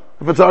svara?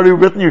 If it's already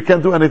written, you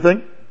can't do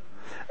anything.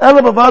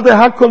 Ela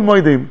b'vadai hakol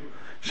moedim,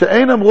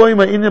 she'einam roim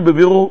ha'inyan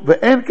beviru,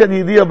 ve'en kan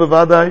yidiya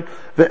b'vadai,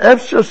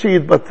 ve'efshar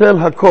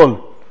she'yitbatel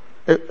hakol.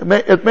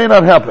 It may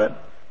not happen.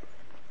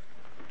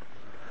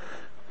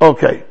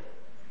 Okay.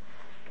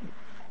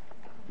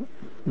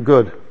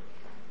 Good.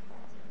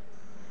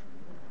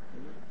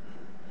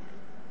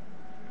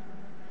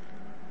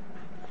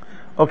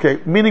 Okay,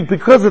 meaning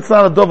because it's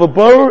not a dover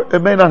bor, it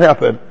may not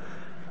happen.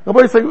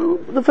 Nobody's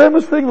saying, the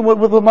famous thing, what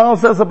the Maharal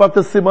says about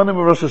the Simanim of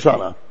Rosh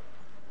Hashanah.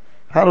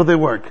 How do they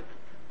work?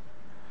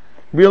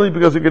 Really?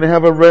 Because you're going to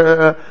have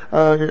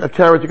a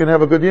carrot, you can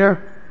have a good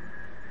year?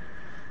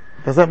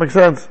 Does that make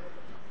sense?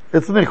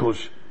 It's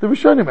nichush. The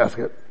Rishonim ask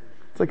it.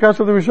 It's a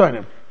kasha of the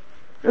Rishonim.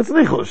 It's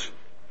nichush.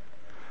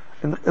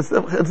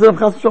 Instead of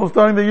Chas V'Shalom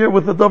starting the year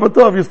with the Dover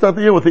Tov, you start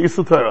the year with the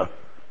Isur Torah.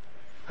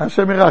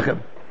 Hashem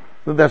Yirachem.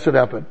 That should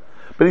happen.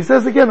 But he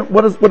says again,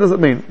 what does it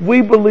mean?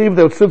 We believe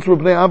that since we're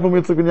Bnei Avram,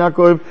 Yitzchak, and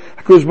Yaakov,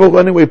 HaKadosh Baruch Hu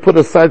anyway put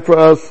aside for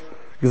us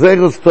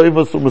Gzeros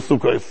Tovos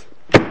U'Mesukos.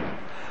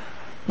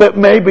 But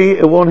maybe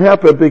it won't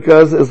happen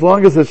because as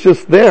long as it's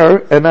just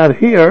there and not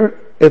here,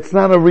 it's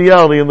not a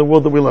reality in the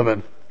world that we live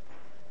in.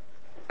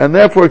 And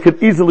therefore it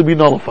could easily be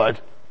nullified.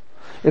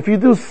 If you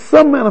do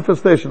some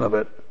manifestation of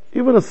it,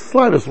 even the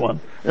slightest one,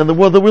 in the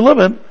world that we live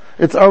in,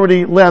 it's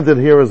already landed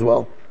here as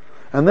well.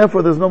 And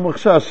therefore there's no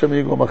machshash shem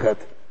yigo machet.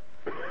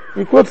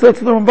 He quotes that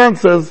the Ramban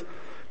says,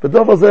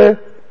 "B'dov hazeh,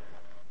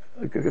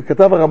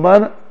 katav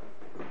Ramban,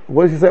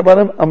 what does he say about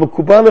him?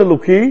 Amukubal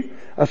eluki,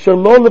 asher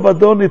lo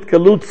levado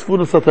nitkalu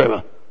tzfun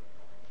satera."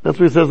 That's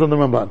what he says in the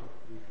Ramban.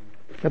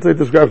 That's how he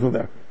describes him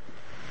there.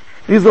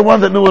 He's the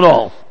one that knew it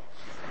all.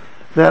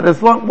 That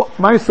as long,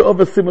 Ma'aseh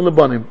Ovis similar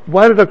banim.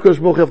 Why did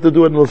HaKadosh Baruch Hu have to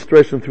do an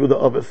illustration through the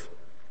Ovis?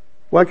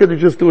 Why can't he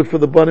just do it for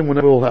the banim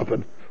whenever it will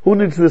happen? Who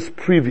needs this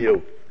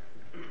preview?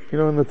 You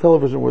know, in the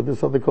television world, there's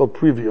something called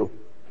preview.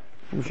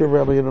 I'm sure,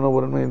 Rabbi, you don't know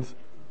what it means.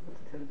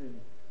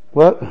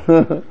 What?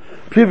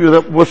 Preview.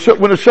 That we're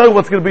going to show you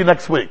what's going to be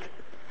next week.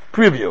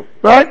 Preview.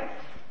 Right?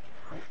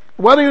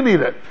 Why do you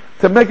need it?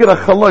 To make it a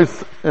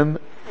chalois, and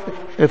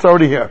it's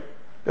already here.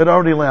 It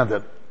already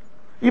landed.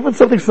 Even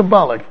something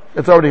symbolic,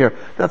 it's already here.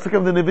 That's like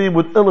if the Nevi'im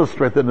would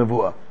illustrate the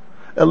Nevuah.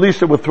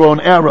 Elisha would throw an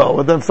arrow,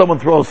 and then someone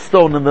throws a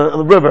stone in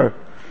the river.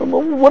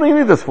 What do you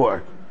need this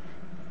for?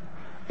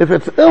 If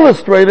it's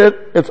illustrated,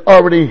 it's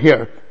already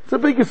here. It's a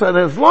big sign.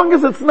 As long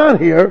as it's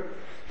not here,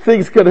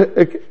 things could,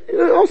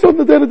 also in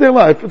the day-to-day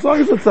life, as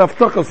long as it's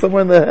haftakah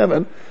somewhere in the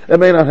heaven, it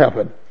may not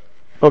happen.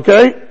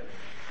 Okay?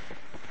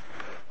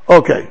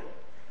 Okay.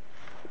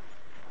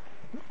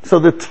 So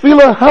the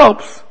tefillah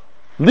helps,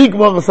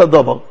 ligmor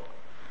v'sadobel.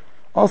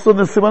 Also in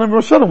the Simanim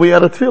Rosh Hashanah, we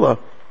add a tefillah.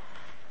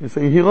 You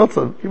say,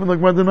 Hirotza, even the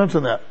Gemara didn't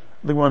mention that.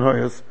 The Gemara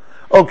Hoyas.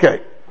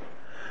 Okay.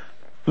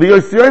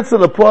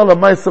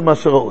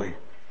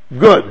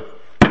 Good.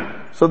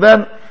 So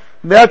then,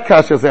 that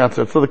kasha is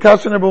answered. So the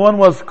kasha number one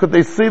was, could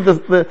they see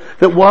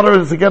that water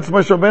is against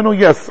Moshe Rabbeinu?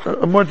 Yes.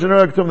 A more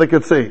generic term they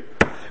could see.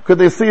 Could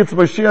they see it's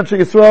Mashiach to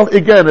Yisrael?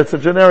 Again, it's a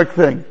generic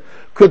thing.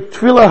 Could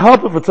tefillah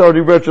help if it's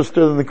already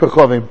registered in the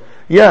Kochovim?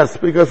 Yes,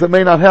 because it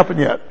may not happen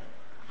yet.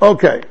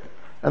 Okay.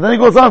 And then he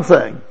goes on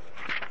saying,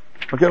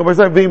 okay, we're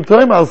saying, V'im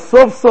toim al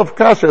sof sof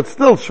kasha, it's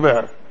still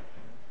shver.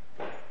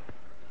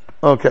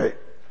 Okay.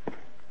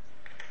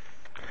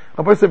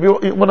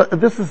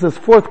 This is his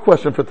fourth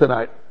question for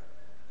tonight.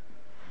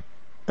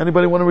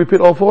 Anybody want to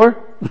repeat all four?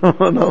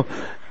 No.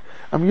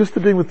 I'm used to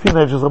being with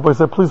teenagers. Rabbi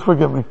said, please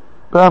forgive me.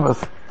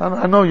 Bahamas.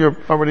 I know you're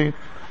already,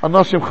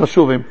 anashim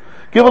chashuvim.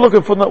 Give a look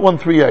at footnote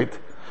 138.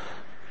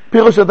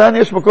 פירוש עדיין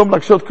יש מקום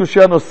להקשות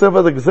קושיה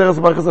נוספת לגזרת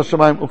מערכת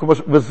השמיים,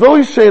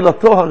 וזוהי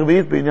שאלתו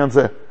הרביעית בעניין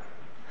זה.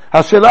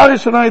 השאלה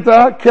הראשונה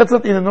הייתה,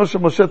 כיצד עניינו של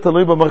משה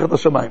תלוי במערכת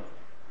השמיים?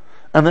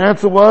 And the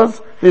answer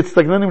was, it's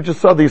the which you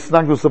saw, the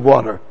snagnus of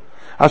water.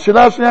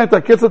 השאלה השנייה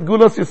הייתה, כיצד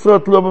גאולת ישראל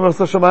תלוי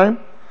במערכת השמיים?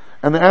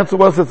 And the answer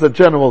was, it's a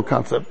general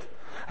concept.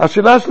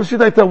 השאלה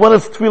השלישית הייתה, what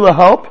does tefillah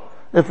help,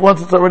 if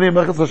once it's already in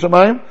מערכת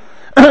השמיים?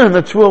 And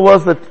the tefillah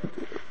was that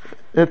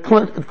it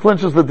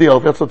clinches the deal,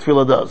 that's what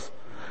tefillah does.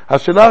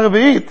 השאלה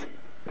הרביעית,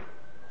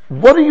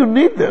 what do you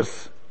need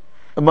this?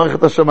 Marchet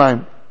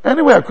HaShamayim.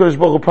 Anyway, HaKadosh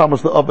Baruch Hu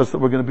promised the Abbas that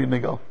we're going to be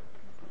Nigal.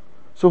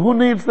 So who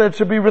needs that it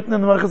should be written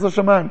in the Marchet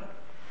HaShamayim?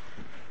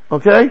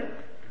 Okay?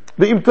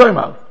 The Im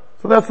Toimar.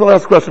 So that's the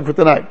last question for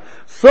tonight.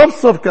 Sof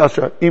sof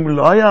kasha, im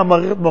lo haya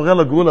marchet moreh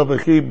lagula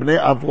v'chi bnei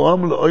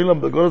Avram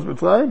le'olam b'golos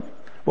Mitzrayim?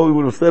 Well, we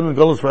would have stayed in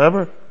Golos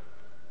forever?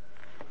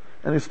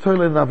 And he's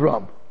toiling in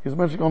Avram. He's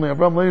mentioning only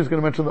Avram, later he's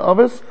going to mention the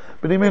Avis,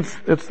 but he means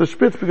it's the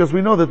Spitz because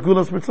we know that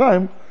Gulas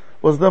Mitzrayim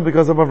was done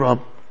because of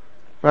Avram.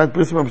 Right?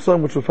 Brisim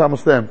HaMsam, which was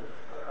promised them.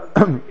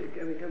 Does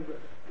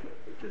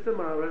the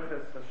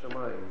Ma'arachet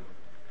HaShamayim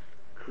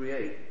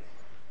create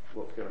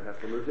what's going to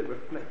happen, or does it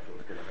reflect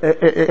what's going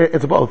to happen?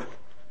 It's both.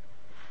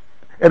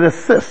 It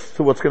assists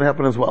to what's going to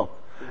happen as well.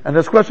 And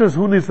this question is,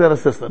 who needs that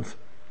assistance?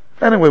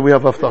 Anyway, we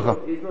have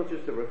Haftacha. He's not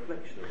just a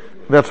reflection of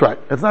it. That's right.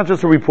 It's not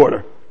just a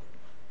reporter.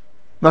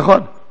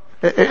 Nachon.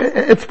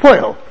 It's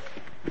poil.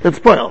 It's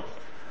spoiled.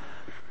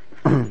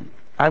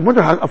 I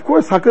wonder how, of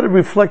course, how could it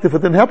reflect if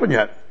it didn't happen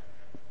yet?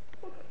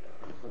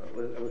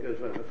 When it goes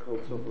back to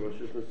cold sofa or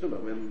Shishna Sunnah, I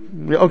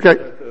mean... Yeah, okay.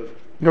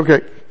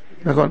 Okay.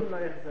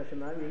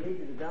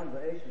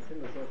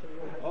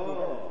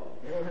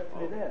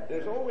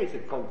 There's always a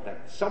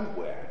contact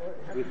somewhere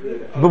with the...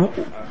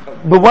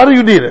 But why do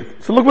you need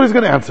it? So look what he's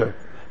going to answer.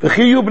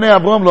 וחיו בני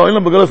אברהם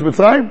לעולם בגלות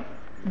מצרים?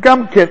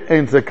 גם כן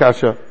אין זה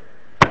קשה.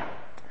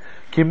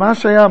 כי מה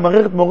שהיה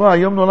מערכת מורה,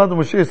 היום נולד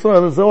במשיח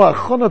ישראל, זהו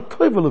האחרון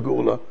הטוב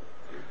לגאולה.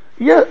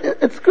 Yeah,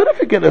 it's good if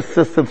you get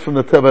assistance from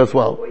the Teva as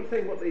well. What he's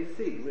saying, what they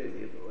see,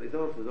 really, his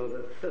answers are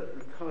that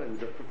certain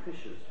times are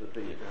propitious for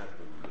things to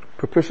happen.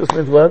 Propitious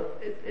means what?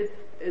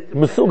 It's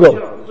Mesugal.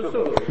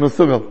 Mesugal.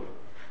 Mesugal.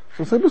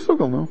 So say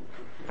Mesugal, no?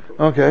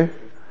 Okay.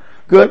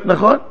 Good,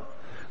 נכון?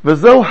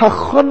 וזהו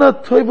האחרון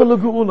הטוב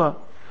לגאולה.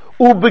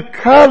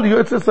 ובקל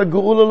יוצא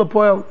הגאולה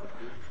לפועל.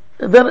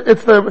 Then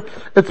it's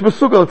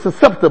Mesugal, it's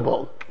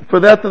acceptable for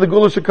that the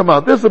Geula should come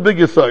out. This is a big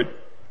aside.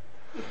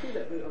 You see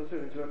that, I'm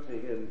sorry to interrupt you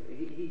again.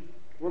 He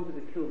wanted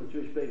to kill the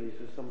Jewish babies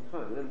for some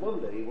time, and then one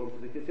day he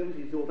wanted to kill,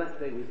 obviously he thought that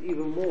day was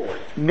even more.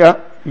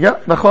 Yeah,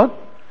 נכון?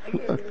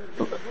 Yeah.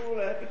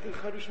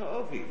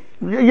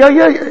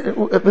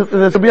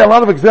 There's be a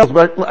lot of examples,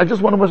 but I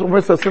just want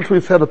to say, since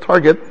we've had a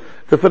target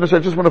to finish, I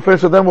just want to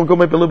finish, and then we'll go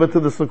maybe a little bit to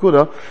the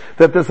Nakuda,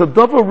 that there's a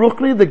Dover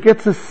Ruchni that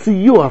gets a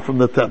Siyua from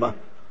the Tema.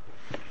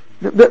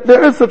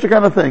 There is such a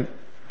kind of thing.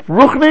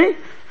 Ruchni,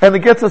 and it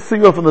gets a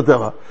Siyua from the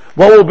Tema.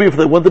 What will be if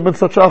there wouldn't have been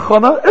such a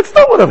Achana? It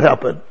still would have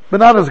happened,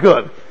 but not as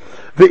good.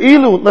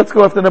 Ve'ilu, let's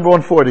go after number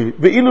 140.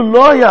 Ve'ilu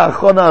lo haya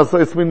Achana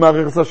asois min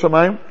ma'arichas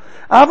hashamayim.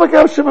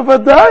 Avagav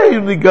shebevadai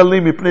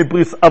nigalim mipnei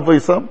bris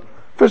avaisam.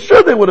 For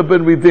sure they would have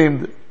been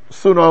redeemed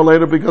sooner or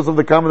later because of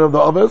the coming of the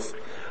others.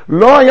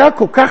 Lo haya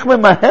kol kach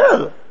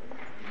memaher.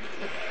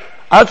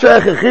 Ad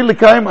she'achachil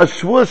l'kayim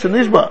ashvua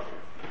shenishba.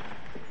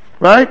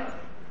 Right?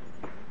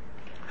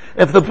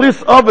 If the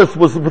priest's office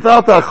was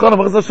without the Achana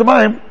Machas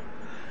HaShamayim,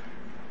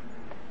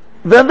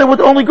 then they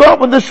would only go out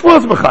when the Shvuah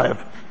is Mechayev.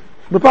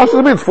 The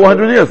Pasha means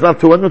 400 years, not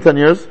 210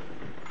 years.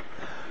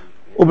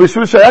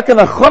 ובשביל שהיה כאן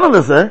Achana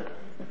לזה,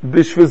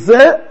 בשביל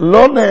זה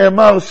לא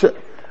נאמר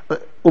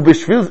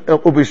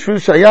ובשביל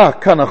שהיה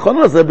כאן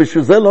Achana לזה,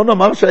 בשביל זה לא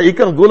נאמר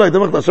שהעיקר גאולה ידי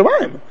מלכות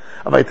השמיים.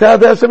 אבל הייתה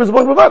ידי השם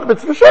יזבח בבד, but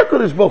for sure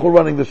Kodesh Baruch Hu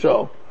running the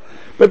show.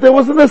 But there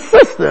was an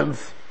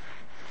assistance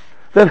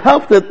that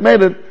helped it,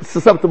 made it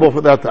susceptible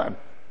for that time.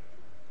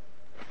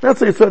 That's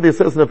what he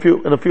says in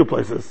a few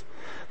places.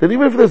 That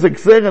even if there's a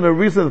gzeir and a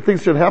reason that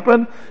things should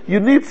happen, you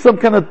need some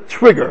kind of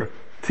trigger,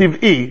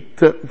 tiv'i,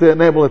 to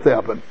enable it to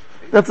happen.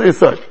 That's what he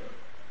said.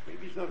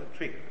 Maybe it's not a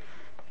trigger.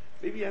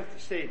 Maybe you have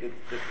to say that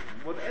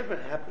whatever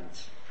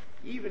happens,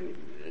 even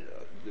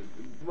the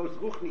most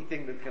ruchni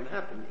thing that can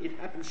happen, it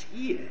happens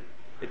here.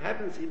 It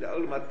happens in the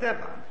Olam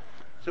HaTeva.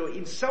 So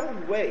in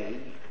some way,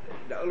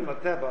 the Olam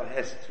HaTeva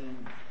has to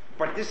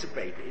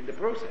participate in the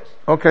process.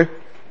 Okay.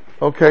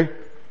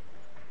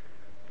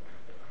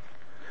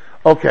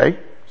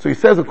 So he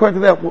says,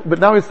 according to that, but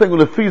now he's saying,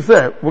 well, if he's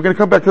there, we're going to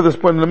come back to this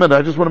point in a minute.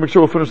 I just want to make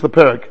sure we'll finish the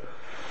Perek.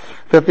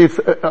 That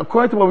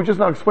according to what we just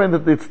now explained,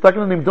 that the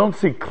Tzedakanim don't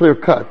see clear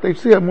cut. They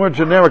see a more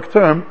generic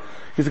term.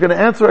 He's going to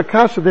answer a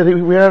kasha that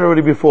we had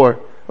already before.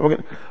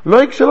 Meaning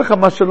they could see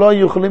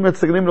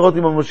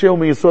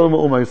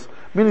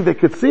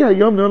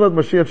Hayom Nolad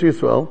Mashiach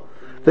Yisrael.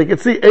 They could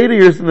see 80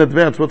 years in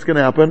advance what's going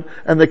to happen,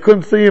 and they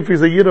couldn't see if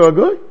he's a Yid or a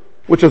Goy,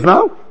 which is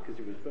now.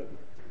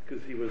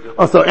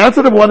 So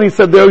answer the one he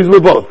said there he's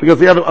with both, because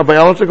he had a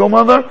biological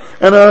mother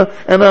and a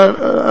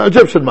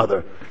Egyptian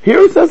mother. Here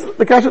he says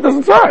the kasha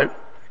doesn't start,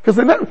 because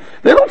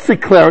they don't see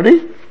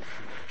clarity.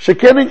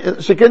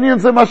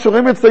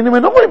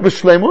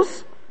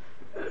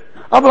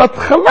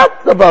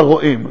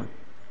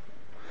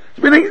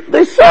 Meaning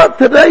they saw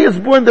today is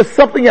born, there's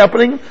something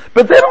happening,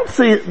 but they don't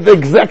see the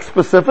exact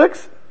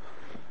specifics.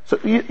 So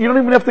you don't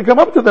even have to come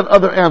up to that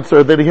other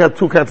answer that he had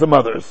two kinds of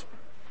mothers.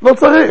 לא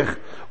צריך.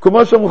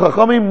 כמו שאמרו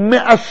חכמים,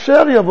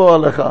 מאשר יבוא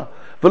עליך,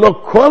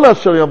 ולא כל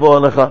אשר יבוא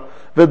עליך,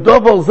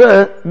 ודובר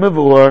זה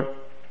מבואר.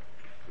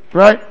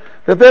 Right?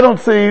 That they don't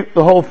see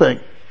the whole thing.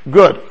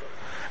 Good.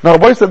 Now,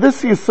 boy said,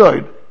 this is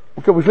side.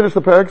 Okay, we finish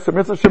the Perek. So,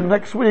 Hashem,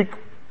 next week,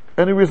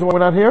 any reason why we're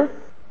not here?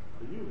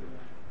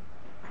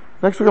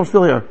 Next week I'm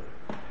still here.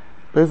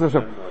 One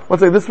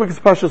second, this week is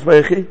Pashas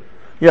Vayechi?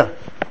 Yeah.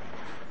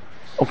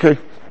 Okay.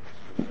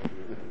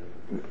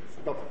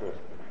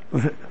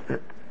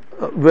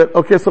 But,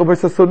 okay, so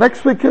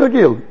next week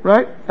Kirgil,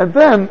 right? And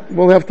then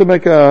we'll have to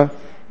make the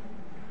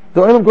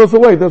Olam goes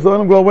away. Does the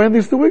Olam go away in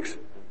these 2 weeks?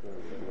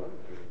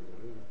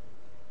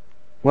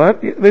 What?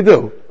 They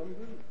do.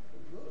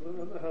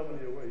 How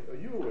many away? Are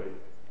you away?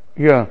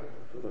 Yeah.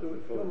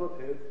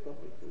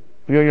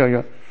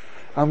 Yeah.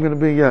 I'm gonna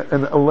be,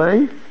 in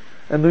LA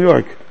and New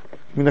York.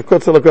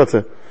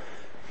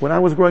 When I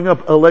was growing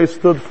up, LA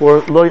stood for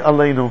Loy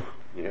Aleinu.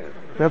 Yeah.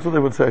 That's what they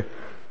would say.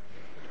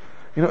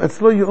 You know,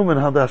 it's lo yu'umin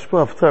how the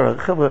ashpa of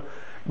Torah.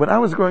 When I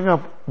was growing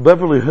up,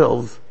 Beverly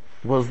Hills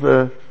was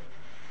the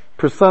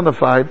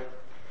personified.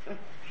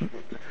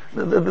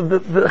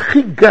 the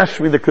chi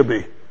gashmi that could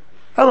be.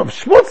 I don't know,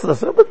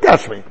 schmutz, but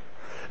gashmi.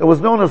 It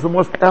was known as the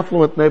most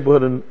affluent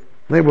neighborhood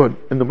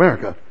in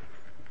America,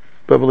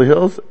 Beverly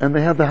Hills, and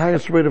they had the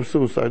highest rate of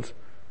suicides.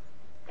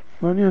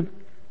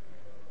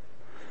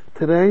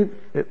 Today,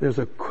 there's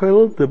a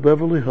kollel to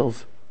Beverly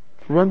Hills,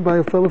 run by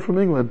a fellow from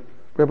England,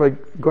 Rabbi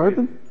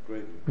Garden?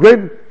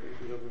 Graydon.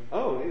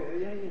 Oh, yeah.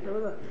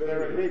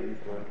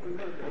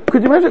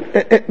 Could you imagine,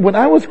 when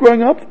I was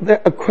growing up,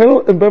 a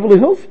kollel in Beverly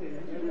Hills?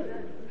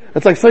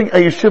 It's like saying a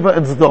yeshiva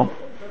in Zdom.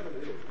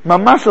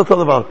 Mamash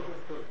about.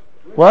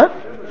 What?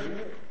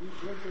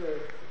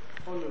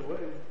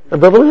 In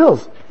Beverly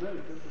Hills.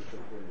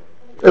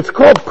 It's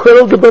called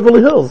kollel de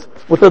Beverly Hills,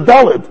 with a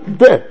dalet,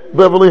 de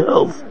Beverly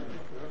Hills.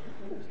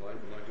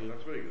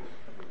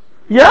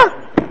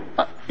 Yeah.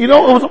 It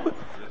was,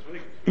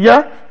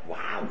 yeah.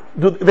 Wow.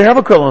 They have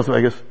a kollel in Las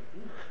Vegas.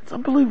 It's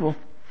unbelievable.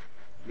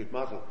 With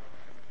Maharal.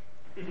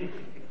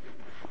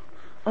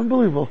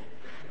 Unbelievable.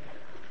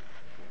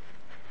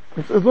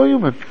 It's no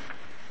human.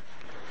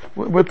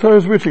 Where Torah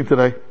is reaching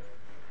today.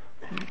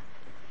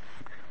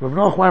 Rav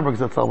Noach Weinberg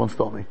Zatzal once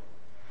told me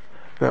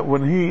that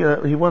when he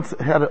once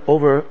had it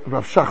over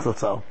Rav Shach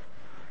Zatzal,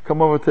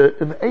 come over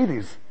in the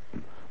 80s,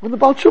 when the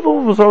Baal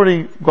Tshuva was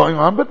already going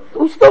on, but it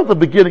was still the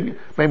beginning,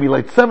 maybe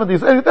late 70s,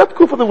 80s, that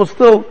kufa there was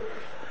still,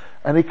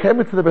 and he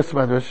came into the Beis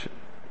Medrash,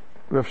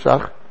 Rav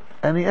Shach,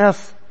 and he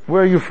asked,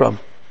 where are you from?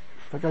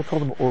 The guy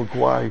told him,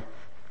 Uruguay.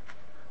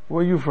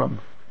 Where are you from?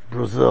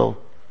 Brazil.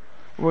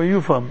 Where are you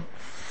from?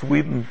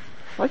 Sweden.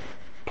 Like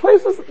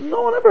places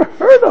no one ever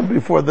heard of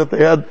before that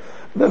they had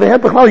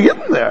Bechal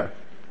Yidden there.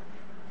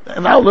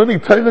 And now learning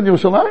Torah in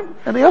Yerushalayim.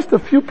 And he asked a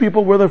few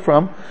people where they're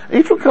from.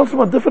 Each one comes from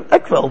a different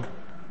Ekfeld.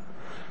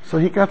 So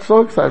he got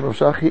so excited, Rav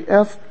Shach, he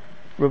asked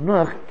Rav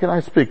Noach, can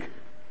I speak?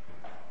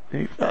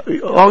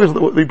 Always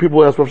the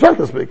people ask Rav Shach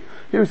to speak.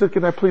 Here he said,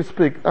 can I please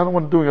speak? I don't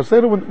want to do a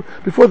Seder.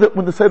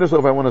 When the Seder's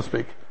over, I want to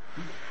speak.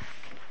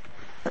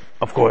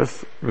 Of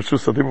course,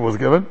 Rishus Sadibur was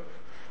given.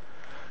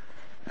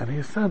 And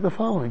he said the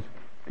following.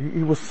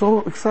 He was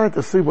so excited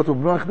to see what Rav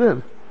Noach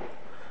did.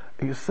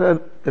 He said,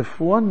 if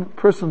one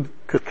person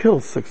could kill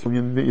 6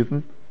 million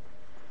Yidden,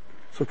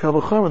 so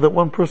Kavachama, that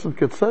one person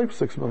could save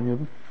 6 million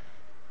Yidden.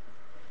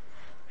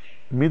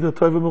 Mida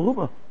Tova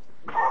Meruba.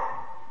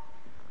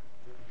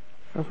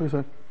 That's what he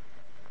said.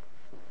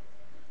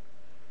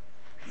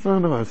 So in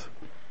other words,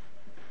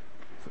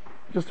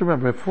 just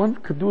remember, if one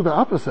could do the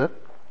opposite,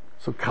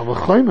 so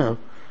Kavachama,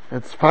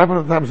 it's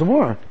 500 times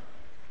more.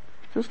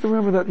 Just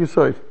remember that you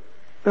saw it.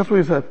 That's what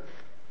he said.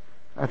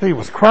 I think he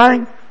was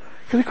crying,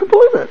 because he couldn't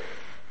believe it.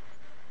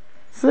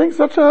 Seeing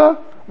such a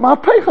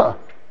ma'apecha.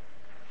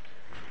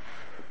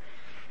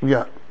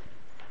 Yeah.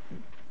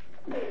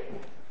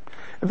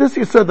 And this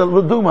he said that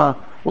Laduma,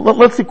 well,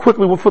 let's see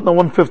quickly, we'll footnote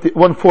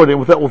 140, and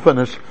with that we'll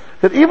finish.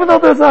 That even though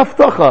there's a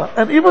haftacha,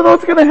 and even though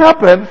it's going to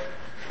happen,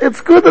 it's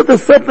good that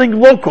there's something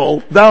local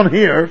down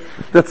here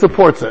that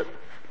supports it.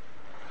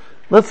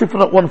 Let's see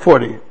footnote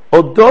 140.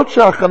 Odot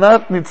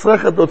she'achanat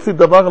nitzrechet להוציא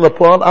דבר אל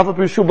הפועל, אף על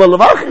פי שהוא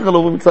בלבד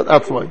חלו מצד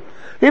עצמו.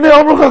 הנה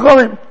אמרו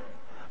חכמים.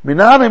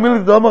 מנהל האמין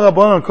לדובר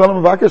רבון על כל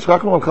המבקש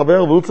רחמו על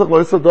חבר, והוא צריך לא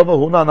יעשה דובר,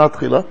 הוא נענה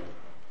תחילה.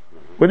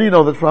 Where do you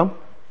know that from?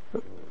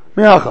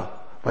 מאחה.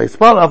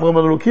 ויספר אברהם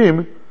על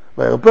אלוקים,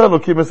 וירפא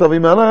אלוקים את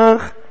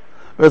אבימלך,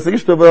 ועשה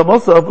איש טוב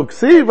ועמוסף,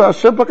 וכסיב,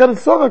 והשם פקד את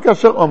סורה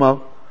כאשר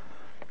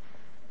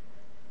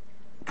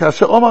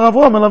אומר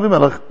אברהם אל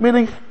אבימלך.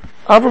 Meaning,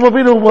 Avraham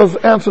Avinu was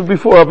answered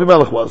before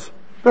Avimelech was.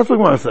 That's what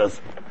Gemara says.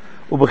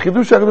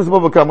 ובחידוש הקדוש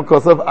ברוך הוא כמה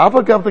כוסף, אף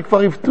אגב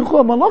כבר הבטיחו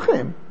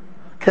המלאכים,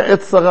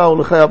 כעת שרה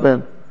ולחיה בן,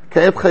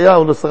 כעת חיה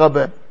ולשרה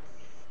בן.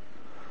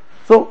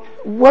 So,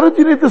 what did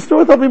you need to do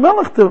with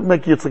Avimelech to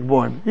make Yitzchak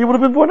born? He would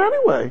have been born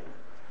anyway.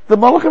 The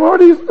Malachim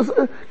already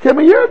came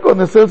a year ago and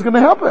they said it's going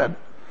to happen.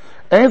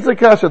 אין זה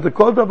קשה,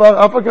 כל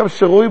דבר, אף אגב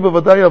שרוי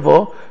בוודאי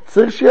יבוא,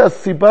 צריך שיהיה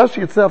הסיבה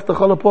שיצא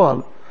הבטחה לפועל.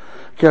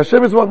 כי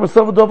השם יזמח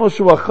מסוף דובר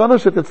שהוא הכנה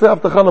שתצא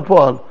הבטחה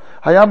לפועל.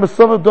 היה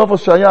מסוף דובר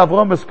שהיה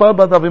אברהם מספר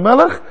בעד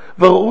אבימלך,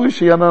 וראוי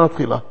שיענה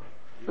לתחילה.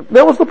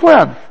 That was the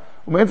plan.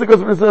 ומאין זה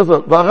כזה בניסוי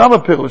הזאת. והרם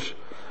הפירוש,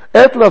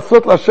 עת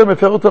לעשות להשם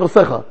הפרו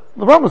תורסך.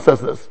 The Rambam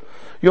says this.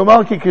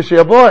 יאמר כי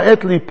כשיבוא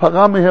העת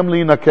להיפרע מהם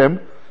להינקם,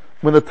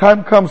 when the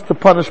time comes to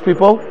punish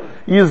people,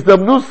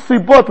 יזדמנו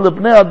סיבות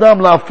לבני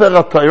אדם להפר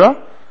התורה,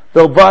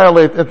 they'll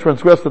violate and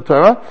transgress the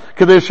Torah,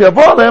 כדי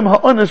שיבוא עליהם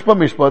העונש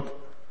במשפט.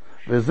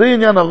 וזה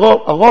עניין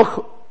ארוך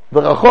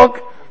ורחוק,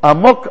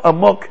 עמוק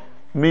עמוק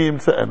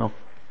מימצאנו.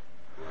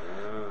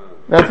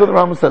 That's what the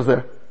Rambam says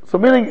there. So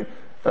meaning,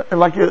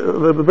 like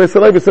the Beis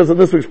Halevi says in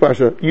this week's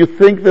Parsha, you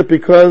think that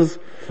because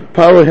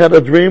Paro had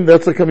a dream,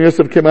 that's how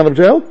Yosef came out of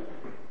jail?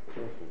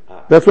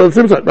 That's what it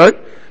seems like, right?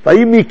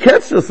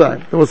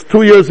 There was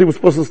 2 years he was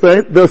supposed to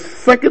stay. The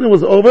second it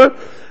was over,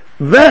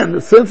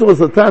 then, since it was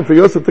the time for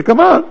Yosef to come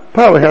out,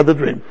 Paro had the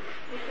dream.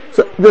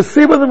 So the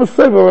Siba and the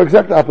Sefer were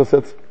exact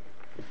opposites.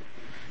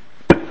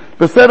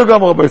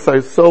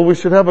 So we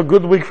should have a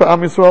good week for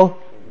Am Yisrael.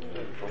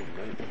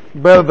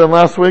 Better than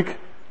last week.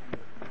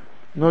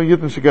 No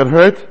Yidden should get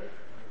hurt.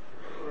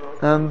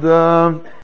 And